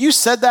 Jared. You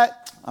said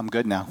that. I'm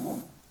good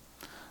now.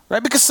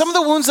 Right? Because some of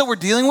the wounds that we're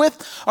dealing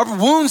with are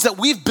wounds that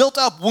we've built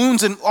up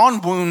wounds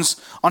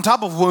on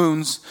top of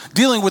wounds,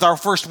 dealing with our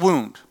first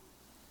wound.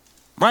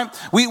 Right?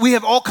 We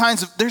have all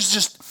kinds of,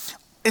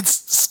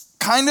 it's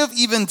kind of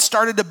even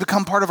started to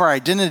become part of our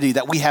identity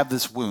that we have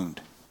this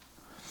wound.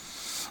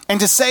 And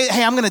to say,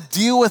 hey, I'm going to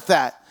deal with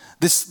that,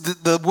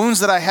 the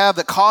wounds that I have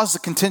that cause the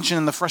contention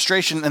and the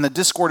frustration and the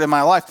discord in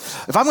my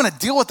life, if I'm going to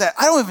deal with that,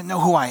 I don't even know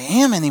who I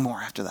am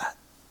anymore after that.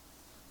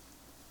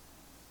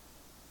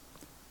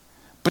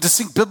 But to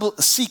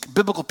seek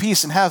biblical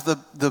peace and have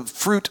the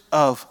fruit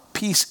of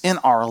peace in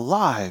our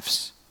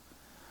lives,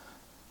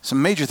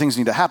 some major things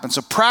need to happen.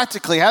 So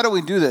practically, how do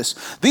we do this?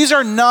 These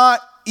are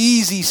not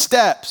easy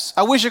steps.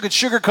 I wish I could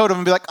sugarcoat them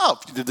and be like, oh,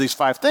 if you did these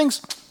 5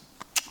 things,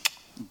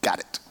 got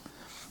it.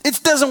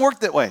 It doesn't work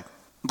that way.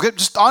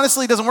 Just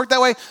honestly, it doesn't work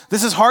that way.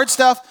 This is hard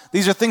stuff.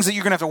 These are things that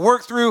you're going to have to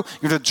work through.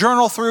 You're going to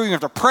journal through. You're going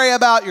to have to pray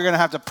about. You're going to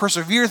have to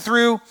persevere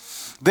through.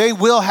 They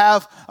will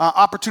have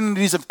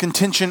opportunities of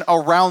contention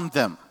around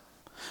them.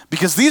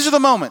 Because these are the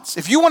moments.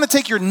 If you want to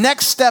take your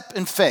next step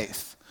in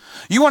faith,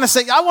 you want to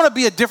say, I want to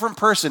be a different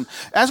person.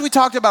 As we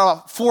talked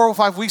about 4 or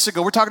 5 weeks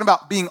ago, we're talking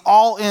about being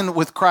all in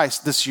with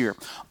Christ this year.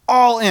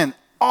 All in.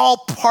 All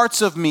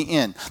parts of me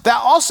in. That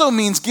also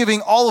means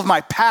giving all of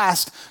my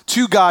past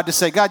to God to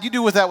say, God, you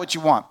do with that what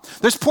you want.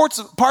 There's parts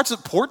of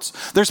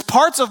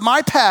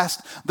my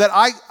past that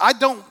I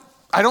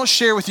don't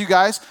share with you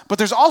guys, but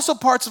there's also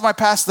parts of my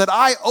past that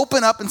I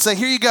open up and say,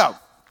 here you go.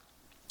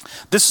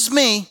 This is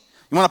me.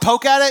 You want to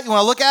poke at it? You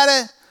want to look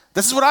at it?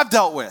 This is what I've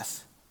dealt with.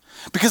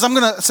 Because I'm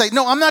going to say,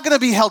 no, I'm not going to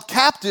be held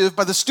captive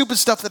by the stupid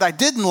stuff that I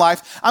did in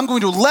life. I'm going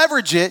to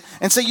leverage it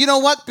and say, you know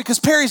what? Because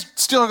Perry's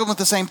struggling with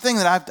the same thing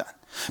that I've done.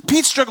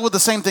 Pete struggled with the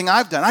same thing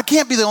I've done. I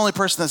can't be the only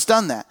person that's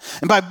done that.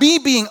 And by me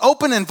being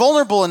open and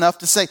vulnerable enough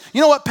to say,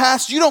 you know what,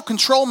 past, you don't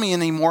control me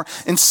anymore.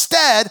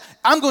 Instead,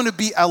 I'm going to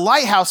be a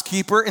lighthouse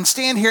keeper and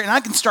stand here and I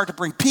can start to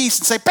bring peace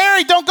and say,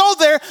 Perry, don't go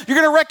there. You're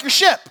going to wreck your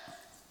ship.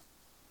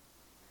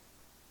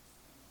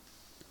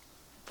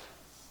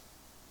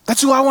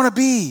 That's who I want to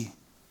be.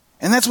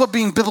 And that's what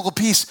being biblical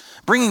peace,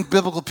 bringing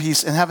biblical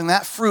peace and having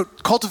that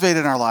fruit cultivated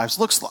in our lives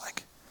looks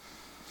like.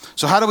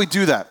 So how do we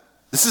do that?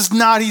 This is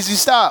not easy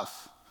stuff.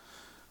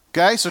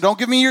 Okay, so don't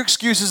give me your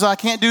excuses. I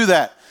can't do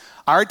that.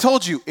 I already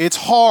told you, it's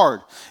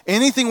hard.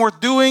 Anything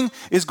worth doing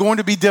is going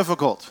to be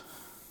difficult.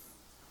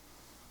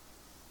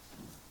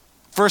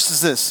 First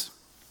is this.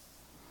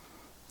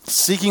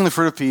 Seeking the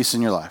fruit of peace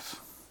in your life.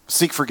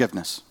 Seek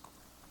forgiveness.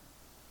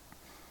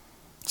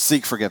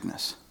 Seek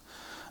forgiveness.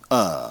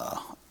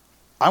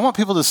 I want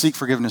people to seek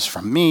forgiveness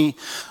from me,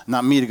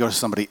 not me to go to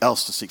somebody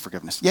else to seek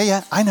forgiveness.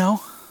 Yeah, I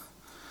know.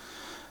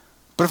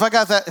 But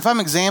if I'm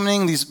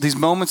examining these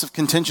moments of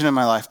contention in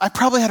my life, I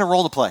probably had a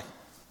role to play,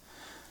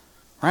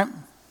 right?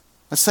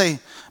 Let's say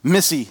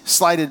Missy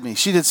slighted me.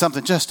 She did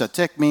something just to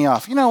tick me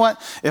off. You know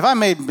what?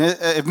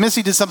 If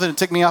Missy did something to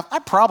tick me off, I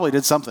probably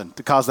did something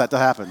to cause that to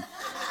happen.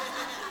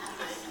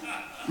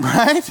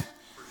 Right?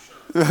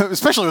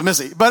 Especially with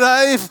Missy. But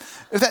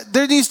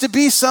there needs to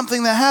be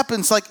something that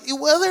happens. Like,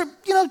 well,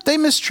 they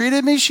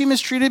mistreated me. She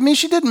mistreated me.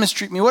 She didn't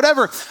mistreat me.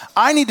 Whatever.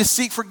 I need to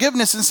seek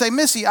forgiveness and say,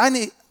 Missy, I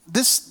need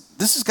this.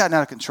 This has gotten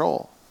out of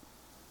control.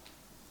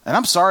 And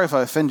I'm sorry if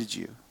I offended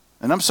you.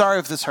 And I'm sorry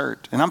if this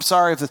hurt. And I'm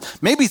sorry if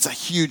this, maybe it's a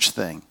huge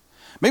thing.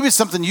 Maybe it's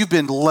something you've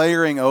been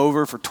layering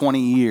over for 20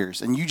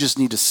 years and you just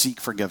need to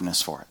seek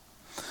forgiveness for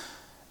it.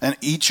 And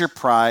eat your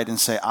pride and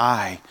say,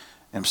 I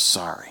am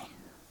sorry.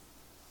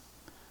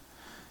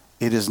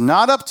 It is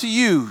not up to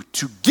you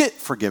to get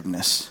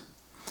forgiveness.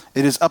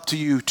 It is up to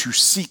you to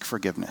seek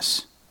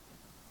forgiveness.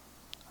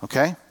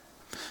 Okay?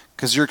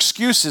 Because your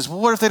excuse is,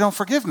 well, what if they don't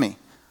forgive me?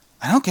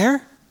 I don't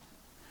care.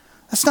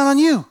 That's not on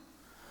you.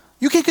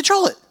 You can't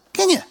control it,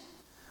 can you?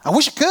 I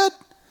wish I could.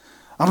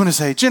 I'm going to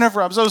say,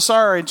 Jennifer, I'm so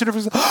sorry. And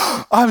Jennifer's like,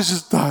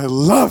 I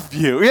love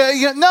you.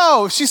 Yeah,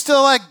 no, she's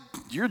still like,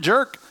 you're a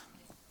jerk.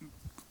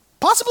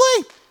 Possibly.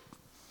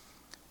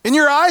 In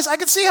your eyes, I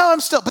can see how I'm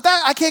still, but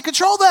I can't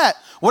control that.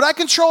 What I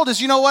controlled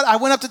is, you know what? I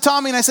went up to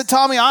Tommy and I said,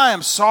 Tommy, I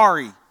am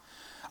sorry.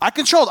 I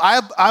controlled.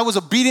 I was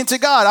obedient to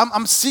God.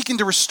 I'm seeking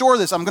to restore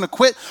this. I'm going to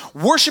quit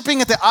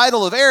worshiping at the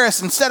idol of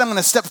Eris. Instead, I'm going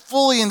to step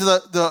fully into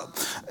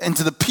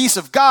the peace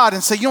of God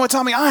and say, you know what,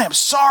 Tommy, I am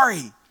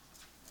sorry.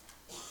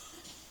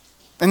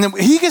 And then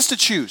he gets to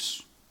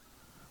choose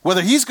how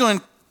he's going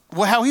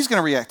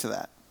to react to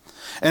that.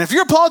 And if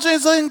you're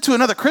apologizing to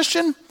another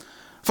Christian,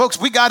 folks,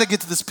 we got to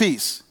get to this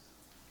peace.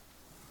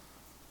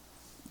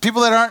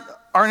 People that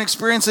aren't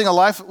experiencing a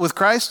life with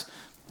Christ,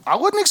 I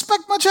wouldn't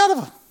expect much out of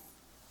them.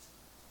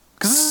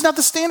 Because this is not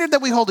the standard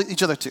that we hold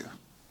each other to.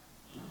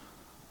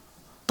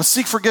 But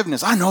seek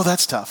forgiveness. I know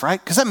that's tough, right?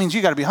 Because that means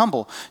you got to be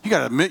humble. You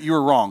got to admit you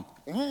were wrong.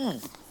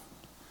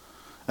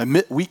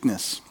 Admit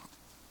weakness.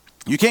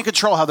 You can't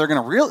control how they're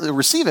going to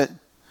receive it.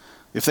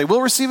 If they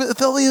will receive it,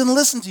 they'll even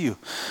listen to you.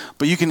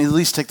 But you can at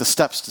least take the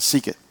steps to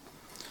seek it.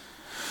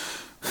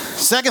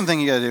 Second thing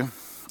you got to do.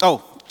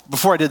 Oh,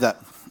 before I did that.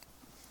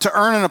 To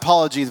earn an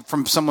apology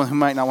from someone who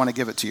might not want to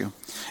give it to you.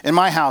 In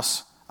my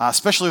house,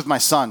 especially with my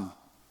son,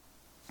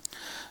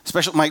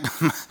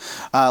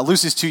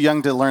 Lucy's too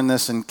young to learn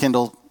this, and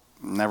Kendall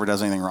never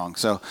does anything wrong.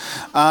 So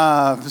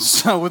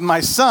with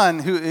my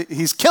son,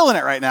 he's killing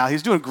it right now.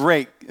 He's doing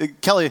great.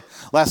 Kelly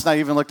last night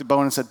even looked at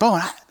Bowen and said,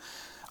 Bowen,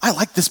 I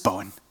like this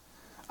Bowen.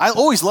 I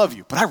always love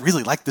you, but I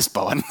really like this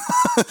Bowen.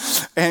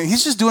 And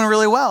he's just doing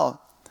really well.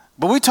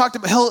 But we talked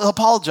about, he'll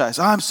apologize.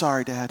 I'm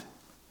sorry, Dad.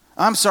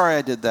 I'm sorry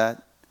I did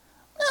that.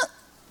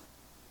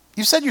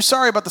 You said you're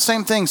sorry about the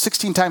same thing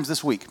 16 times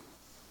this week.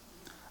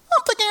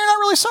 I'm thinking you're not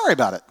really sorry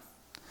about it.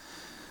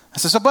 I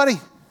said, so buddy,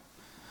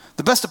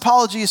 the best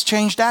apology is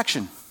changed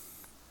action.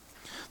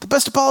 The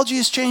best apology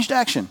is changed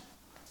action.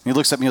 And he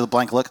looks at me with a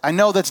blank look. I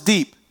know that's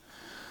deep.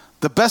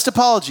 The best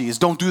apology is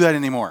don't do that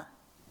anymore.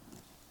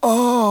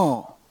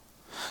 Oh.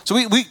 So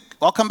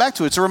I'll come back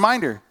to it. It's a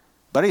reminder.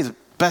 Buddy, the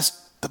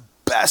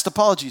best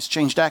apology is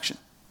changed action.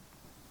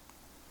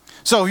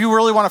 So if you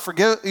really want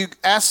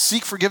to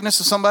seek forgiveness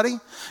of somebody,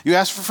 you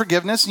ask for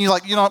forgiveness, and you're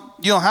like, you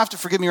don't have to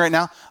forgive me right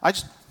now.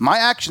 My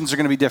actions are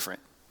going to be different.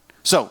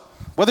 So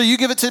whether you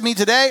give it to me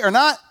today or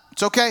not,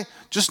 it's okay.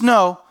 Just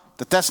know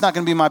that that's not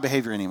going to be my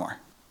behavior anymore.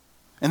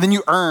 And then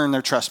you earn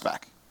their trust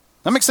back.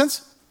 That makes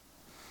sense?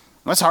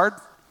 That's hard.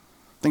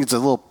 I think it's a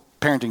little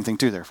parenting thing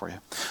too there for you.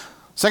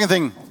 Second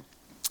thing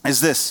is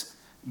this.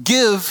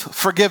 Give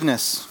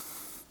forgiveness.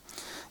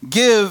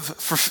 Give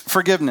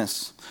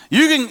forgiveness.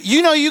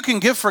 You can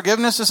give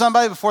forgiveness to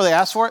somebody before they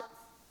ask for it?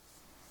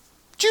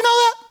 Did you know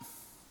that?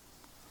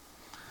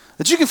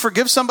 That you can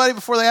forgive somebody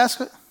before they ask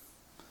it?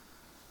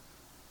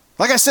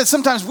 Like I said,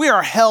 sometimes we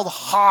are held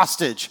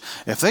hostage.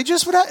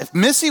 If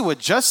Missy would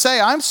just say,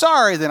 I'm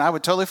sorry, then I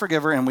would totally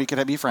forgive her and we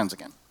could be friends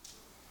again.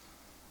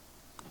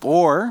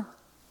 Or,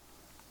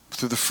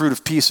 through the fruit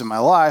of peace in my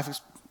life,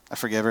 I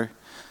forgive her.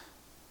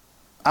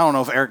 I don't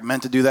know if Eric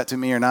meant to do that to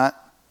me or not.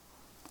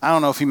 I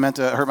don't know if he meant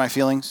to hurt my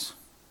feelings.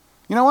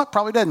 You know what?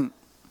 Probably didn't.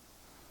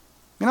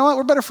 You know what?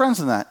 We're better friends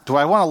than that. Do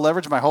I want to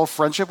leverage my whole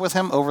friendship with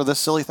him over this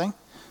silly thing?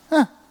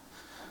 I'm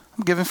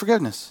giving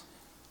forgiveness.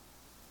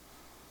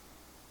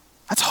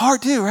 That's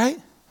hard too, right?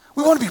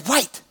 We want to be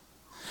right.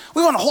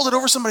 We want to hold it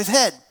over somebody's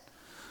head.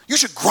 You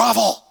should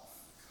grovel.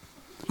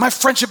 My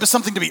friendship is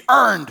something to be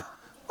earned.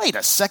 Wait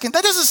a second.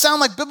 That doesn't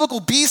sound like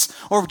biblical peace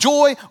or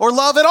joy or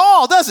love at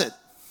all, does it?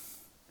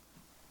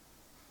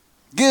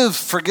 Give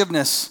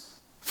forgiveness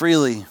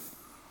freely.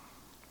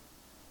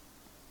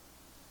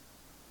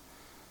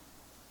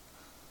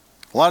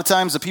 A lot of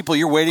times the people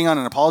you're waiting on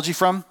an apology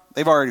from,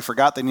 they've already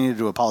forgot they needed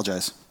to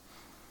apologize.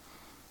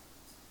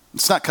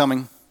 It's not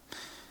coming.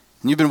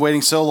 And you've been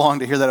waiting so long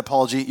to hear that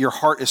apology. Your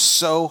heart is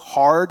so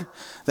hard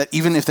that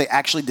even if they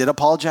actually did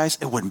apologize,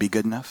 it wouldn't be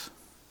good enough.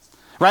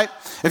 Right?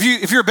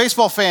 If you're a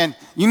baseball fan,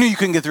 you knew you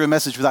couldn't get through a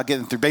message without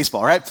getting through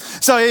baseball, right?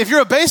 So if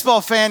you're a baseball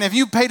fan, if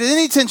you paid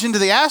any attention to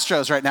the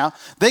Astros right now,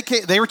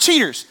 they were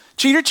cheaters.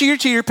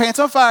 Cheater, pants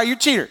on fire, you're a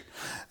cheater.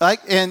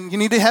 And you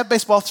need to have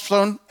baseball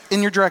thrown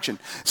in your direction.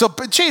 So,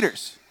 but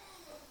cheaters.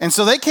 And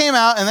so they came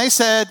out and they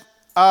said,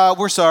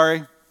 we're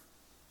sorry.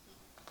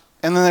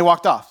 And then they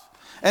walked off.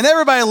 And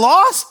everybody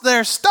lost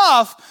their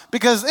stuff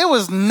because it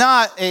was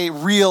not a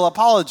real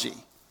apology.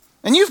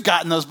 And you've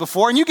gotten those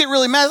before, and you get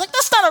really mad. Like,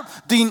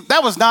 Dean,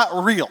 that was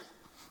not real.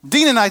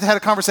 Dean and I had a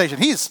conversation.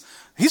 He's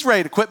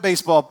ready to quit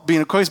baseball,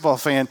 being a baseball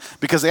fan,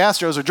 because the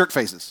Astros are jerk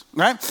faces,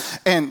 right?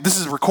 And this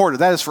is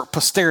recorded. That is for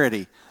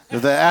posterity. The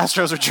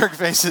Astros are jerk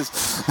faces.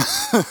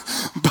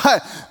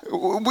 But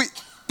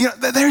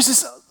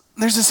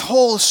there's this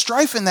whole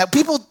strife in that.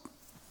 People,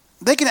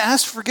 they can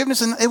ask for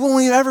forgiveness, and it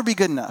won't ever be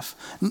good enough.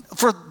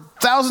 For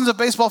thousands of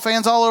baseball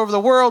fans all over the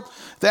world,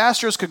 the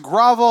Astros could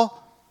grovel.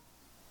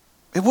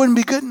 It wouldn't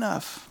be good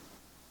enough.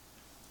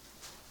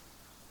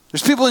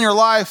 There's people in your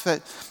life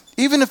that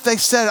even if they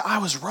said, I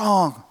was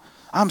wrong,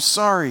 I'm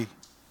sorry,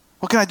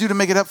 what can I do to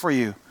make it up for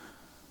you?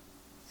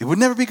 It would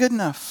never be good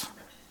enough.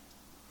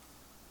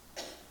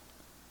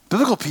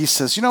 Biblical peace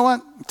says, you know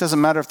what? It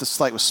doesn't matter if the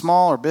slight was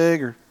small or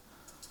big or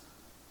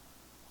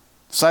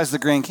the size of the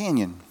Grand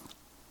Canyon.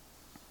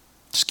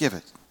 Just give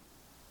it.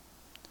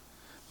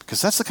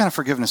 Because that's the kind of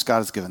forgiveness God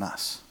has given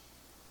us.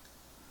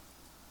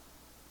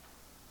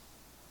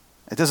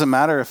 It doesn't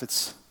matter if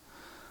it's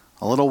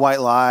a little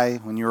white lie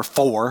when you were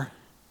 4,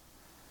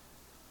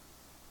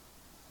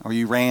 or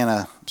you ran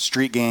a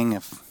street gang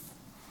of,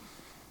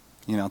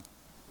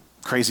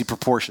 crazy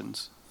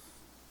proportions.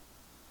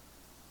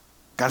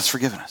 God has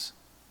forgiven us.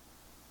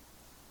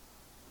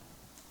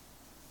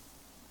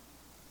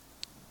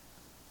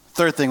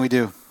 Third thing we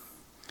do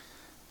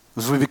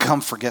is we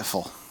become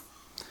forgetful.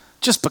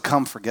 Just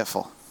become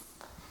forgetful.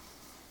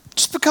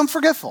 Just become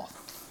forgetful.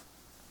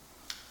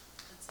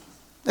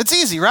 It's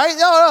easy, right?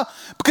 No.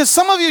 Because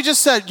some of you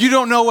just said, you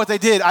don't know what they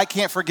did, I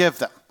can't forgive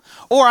them.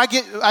 Or I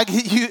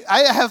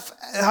have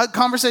had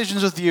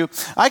conversations with you,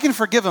 I can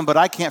forgive them, but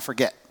I can't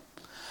forget.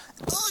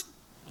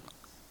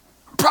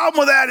 Problem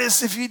with that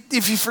is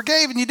if you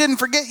forgave and you didn't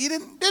forget, you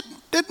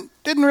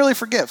didn't really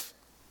forgive.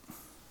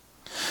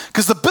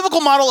 Because the biblical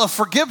model of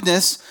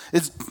forgiveness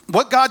is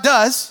what God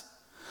does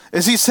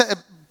is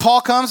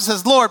Paul comes and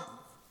says, Lord,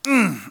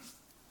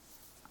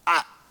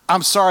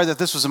 I'm sorry that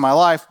this was in my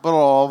life, blah,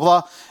 blah,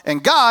 blah.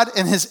 And God,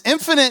 in his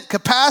infinite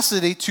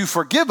capacity to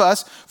forgive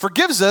us,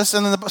 forgives us.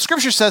 And then the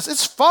scripture says,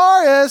 as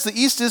far as the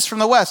east is from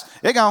the west,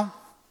 it gone.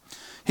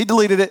 He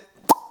deleted it,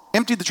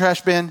 emptied the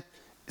trash bin.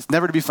 It's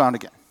never to be found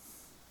again.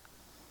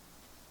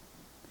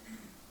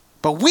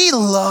 But we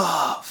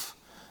love,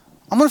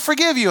 I'm going to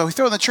forgive you. We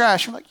throw it in the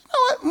trash. We're like, you know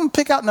what? I'm going to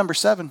pick out number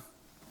 7.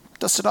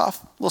 Dust it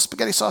off. A little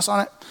spaghetti sauce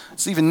on it.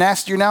 It's even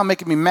nastier now,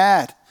 making me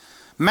mad.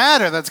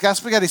 Madder that's got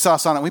spaghetti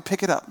sauce on it. We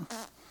pick it up.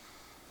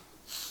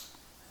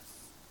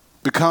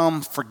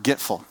 Become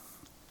forgetful.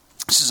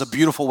 This is a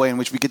beautiful way in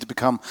which we get to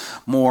become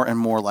more and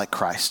more like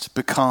Christ.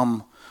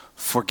 Become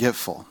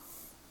forgetful.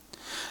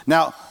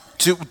 Now,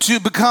 to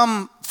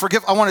become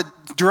forgetful, I want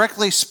to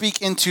directly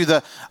speak into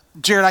the,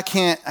 Jared, I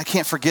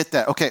can't forget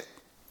that. Okay,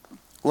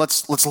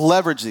 let's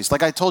leverage these.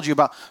 Like I told you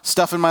about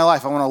stuff in my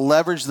life, I want to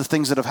leverage the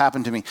things that have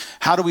happened to me.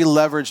 How do we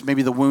leverage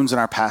maybe the wounds in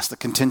our past, the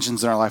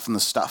contentions in our life, and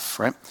the stuff,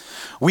 right?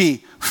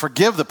 We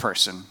forgive the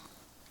person,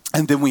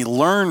 and then we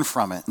learn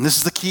from it. And this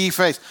is the key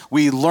phase.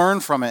 We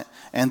learn from it,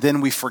 and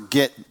then we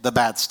forget the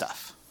bad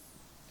stuff.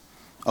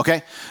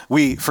 Okay?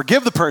 We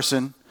forgive the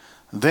person,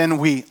 then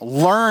we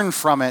learn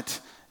from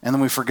it, and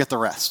then we forget the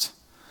rest.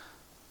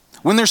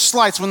 When there's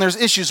slights, when there's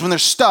issues, when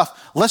there's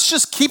stuff, let's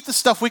just keep the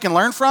stuff we can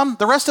learn from.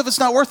 The rest of it's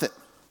not worth it.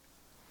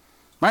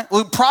 Right?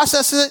 We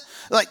process it.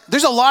 Like,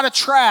 there's a lot of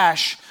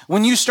trash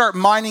when you start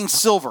mining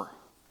silver.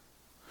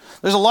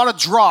 There's a lot of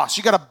dross.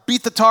 You got to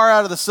beat the tar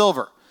out of the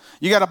silver.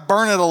 You got to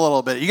burn it a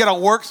little bit. You got to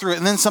work through it,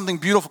 and then something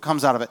beautiful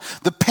comes out of it.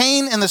 The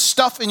pain and the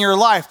stuff in your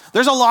life,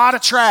 there's a lot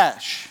of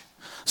trash.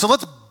 So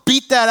let's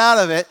beat that out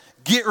of it,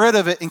 get rid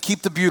of it, and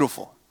keep the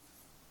beautiful.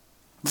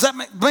 Does that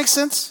make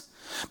sense?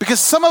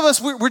 Because some of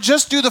us, we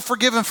just do the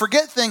forgive and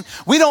forget thing.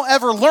 We don't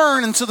ever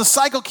learn, and so the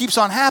cycle keeps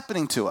on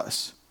happening to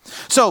us.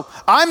 So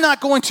I'm not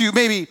going to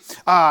maybe,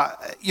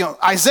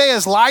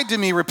 Isaiah's lied to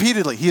me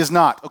repeatedly. He is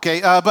not,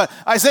 okay? But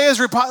Isaiah's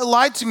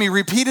lied to me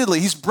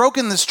repeatedly. He's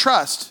broken this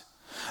trust.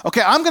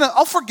 Okay,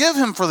 I'll forgive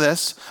him for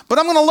this, but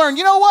I'm going to learn,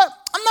 you know what?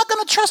 I'm not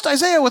going to trust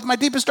Isaiah with my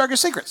deepest,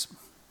 darkest secrets.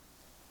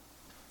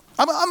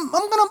 I'm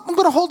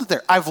going to hold it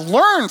there. I've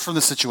learned from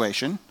the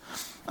situation.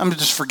 I'm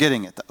just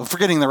forgetting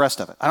the rest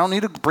of it. I don't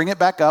need to bring it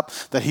back up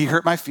that he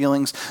hurt my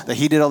feelings, that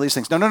he did all these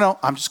things. No.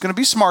 I'm just going to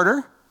be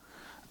smarter,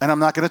 and I'm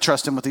not going to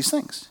trust him with these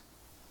things.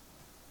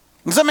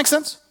 Does that make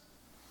sense?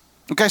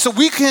 Okay, so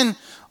we can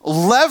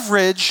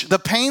leverage the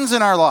pains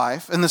in our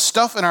life and the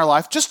stuff in our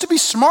life just to be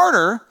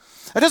smarter.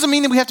 That doesn't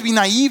mean that we have to be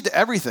naive to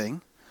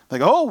everything.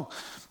 Like, oh,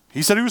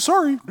 he said he was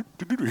sorry.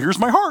 Here's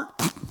my heart.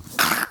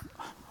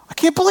 I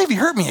can't believe he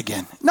hurt me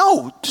again.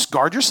 No, just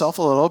guard yourself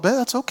a little bit.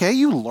 That's okay.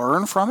 You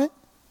learn from it.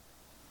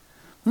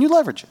 And you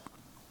leverage it.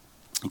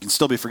 You can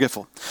still be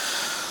forgetful.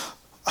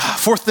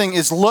 Fourth thing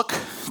is look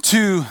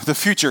to the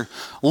future.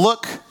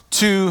 Look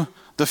to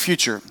the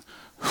future.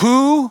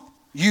 Who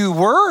you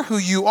were, who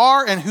you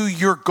are, and who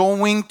you're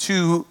going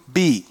to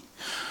be.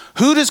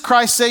 Who does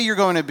Christ say you're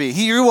going to be?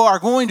 You are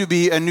going to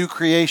be a new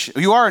creation.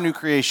 You are a new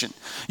creation.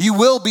 You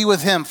will be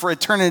with him for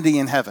eternity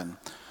in heaven.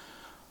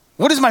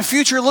 What does my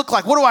future look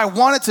like? What do I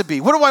want it to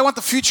be? What do I want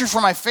the future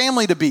for my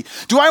family to be?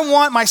 Do I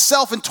want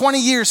myself in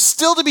 20 years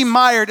still to be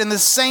mired in the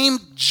same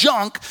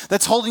junk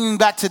that's holding me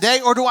back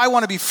today? Or do I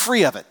want to be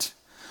free of it?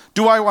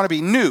 Do I want to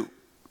be new?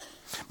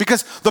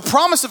 Because the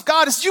promise of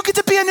God is you get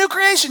to be a new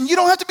creation. You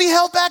don't have to be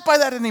held back by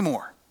that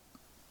anymore.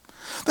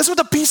 That's what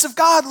the peace of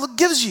God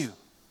gives you.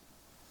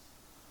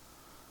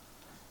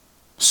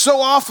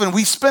 So often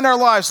we spend our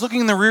lives looking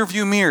in the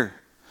rearview mirror,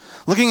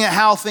 looking at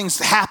how things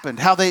happened,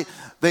 how they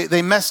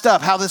messed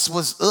up, how this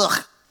was,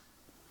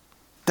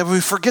 that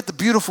we forget the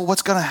beautiful,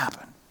 what's going to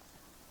happen.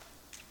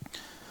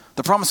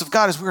 The promise of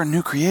God is we're a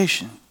new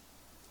creation.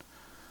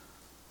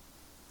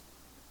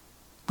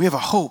 We have a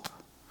hope.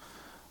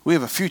 We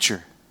have a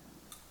future.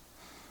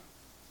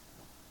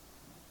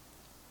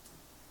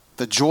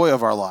 The joy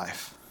of our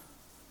life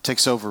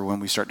takes over when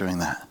we start doing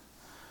that.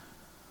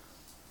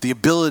 The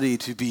ability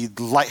to be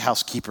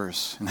lighthouse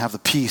keepers and have the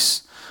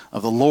peace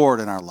of the Lord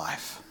in our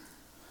life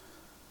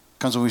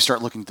comes when we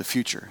start looking to the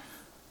future.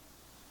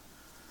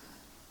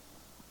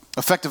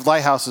 Effective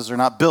lighthouses are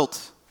not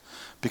built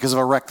because of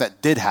a wreck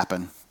that did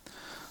happen.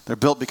 They're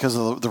built because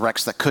of the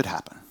wrecks that could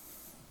happen.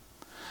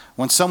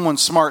 When someone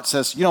smart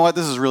says, you know what,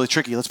 this is really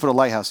tricky, let's put a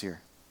lighthouse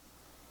here.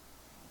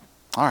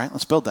 All right,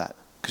 let's build that.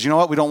 Because you know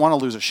what, we don't want to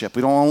lose a ship.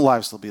 We don't want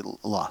lives to be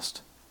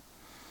lost.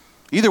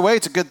 Either way,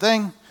 it's a good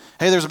thing.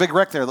 Hey, there's a big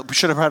wreck there. We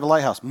should have had a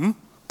lighthouse.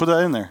 Put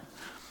that in there.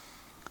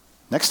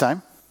 Next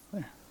time.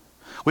 There.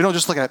 We don't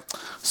just look at,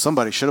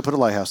 somebody should have put a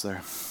lighthouse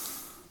there.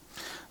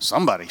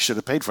 Somebody should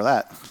have paid for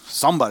that.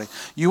 Somebody.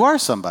 You are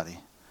somebody.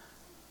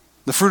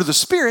 The fruit of the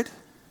Spirit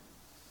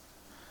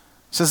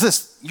says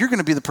this, you're going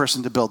to be the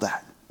person to build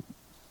that.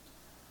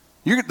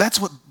 That's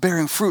what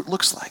bearing fruit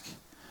looks like.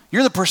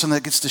 You're the person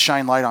that gets to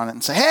shine light on it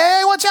and say,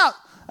 hey, watch out.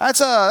 That's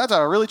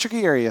a really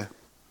tricky area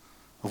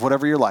of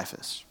whatever your life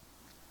is.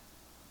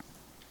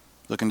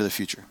 Look into the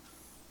future.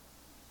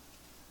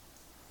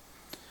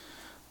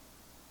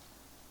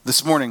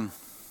 This morning,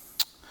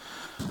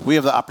 we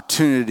have the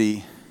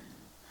opportunity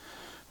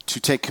to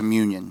take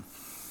communion.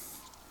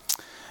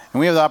 And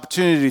we have the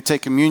opportunity to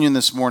take communion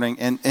this morning.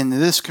 And in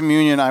this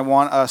communion, I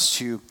want us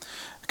to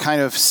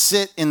kind of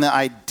sit in the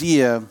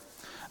idea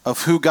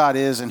of who God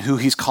is and who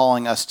he's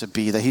calling us to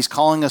be, that he's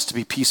calling us to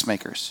be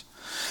peacemakers.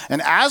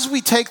 And as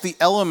we take the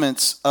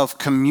elements of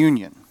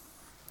communion,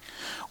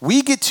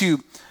 we get to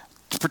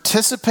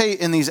participate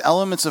in these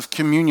elements of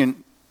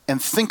communion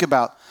and think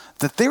about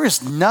that there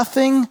is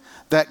nothing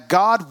that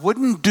God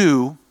wouldn't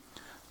do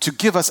to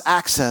give us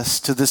access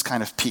to this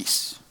kind of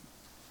peace.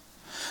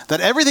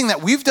 That everything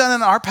that we've done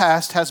in our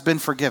past has been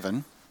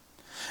forgiven,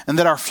 and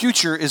that our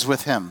future is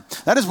with him.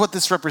 That is what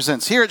this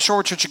represents. Here at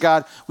Shorewood Church of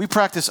God, we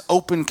practice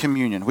open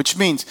communion, which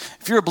means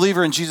if you're a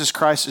believer in Jesus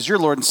Christ as your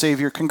Lord and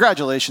Savior,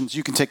 congratulations,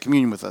 you can take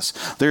communion with us.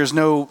 There's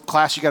no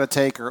class you got to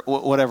take or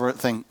whatever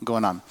thing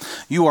going on.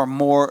 You are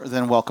more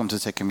than welcome to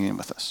take communion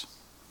with us.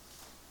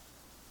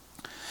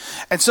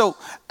 And so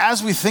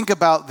as we think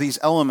about these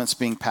elements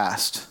being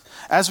passed,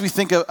 as we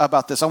think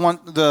about this, I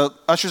want the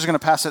ushers are going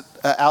to pass it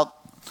out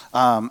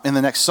in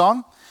the next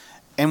song.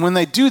 And when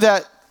they do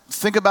that,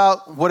 think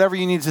about whatever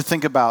you need to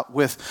think about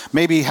with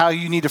maybe how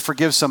you need to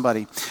forgive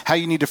somebody, how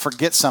you need to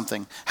forget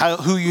something,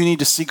 who you need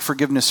to seek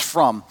forgiveness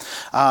from,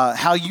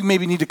 how you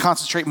maybe need to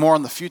concentrate more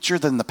on the future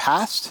than the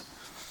past,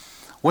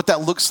 what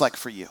that looks like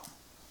for you.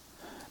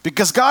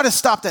 Because God has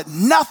stopped at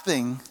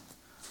nothing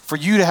for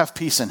you to have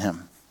peace in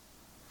him,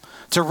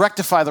 to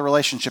rectify the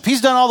relationship.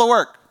 He's done all the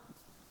work.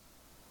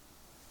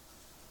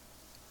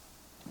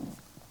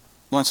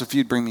 Lawrence, if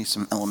you'd bring me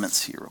some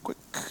elements here real quick.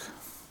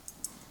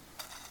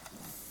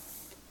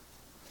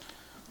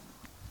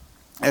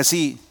 As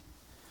his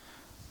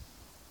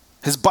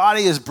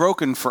body is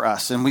broken for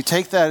us, and we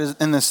take that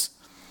in this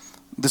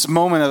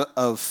moment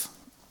of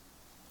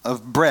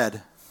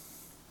bread,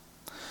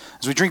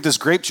 as we drink this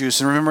grape juice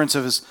in remembrance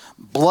of his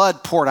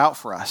blood poured out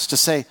for us, to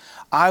say,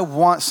 I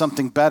want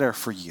something better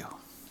for you.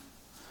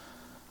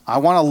 I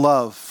want a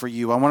love for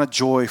you. I want a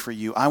joy for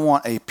you. I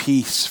want a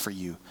peace for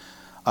you.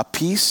 A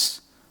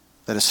peace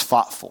that is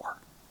fought for,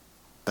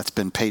 that's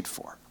been paid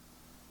for.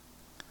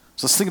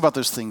 So let's think about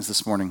those things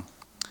this morning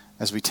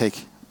as we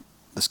take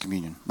this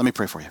communion. Let me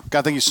pray for you.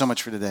 God, thank you so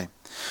much for today.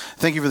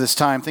 Thank you for this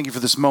time. Thank you for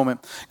this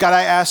moment. God,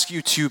 I ask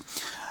you to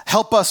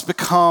help us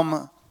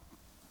become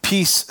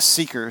peace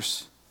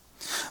seekers.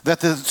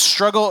 That the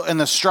struggle and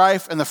the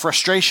strife and the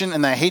frustration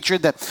and the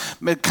hatred that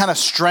kind of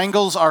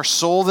strangles our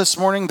soul this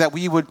morning, that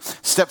we would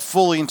step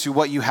fully into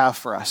what you have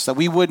for us. That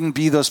we wouldn't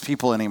be those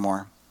people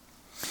anymore.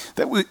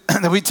 That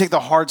we'd take the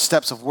hard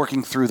steps of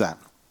working through that.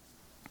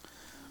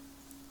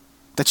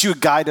 That you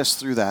would guide us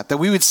through that. That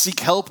we would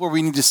seek help where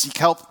we need to seek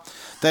help.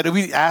 That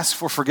we ask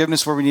for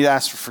forgiveness where we need to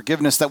ask for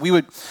forgiveness. That we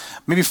would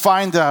maybe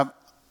find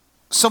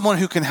someone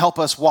who can help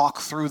us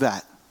walk through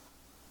that.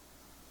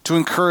 To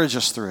encourage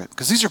us through it.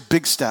 Because these are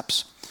big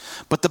steps.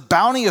 But the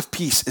bounty of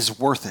peace is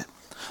worth it.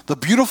 The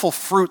beautiful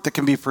fruit that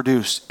can be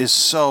produced is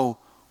so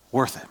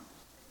worth it.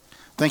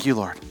 Thank you,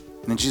 Lord.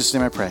 And in Jesus'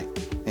 name I pray.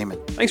 Amen.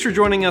 Thanks for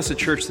joining us at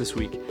church this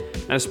week.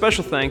 And a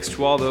special thanks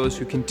to all those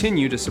who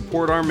continue to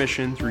support our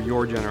mission through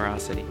your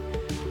generosity.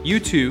 You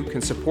too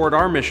can support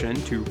our mission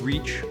to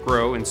reach,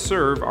 grow, and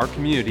serve our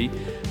community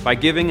by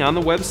giving on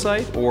the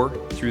website or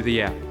through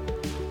the app.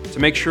 To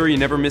make sure you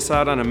never miss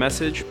out on a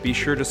message, be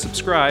sure to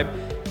subscribe,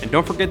 and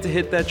don't forget to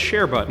hit that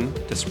share button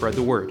to spread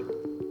the word.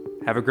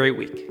 Have a great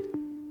week.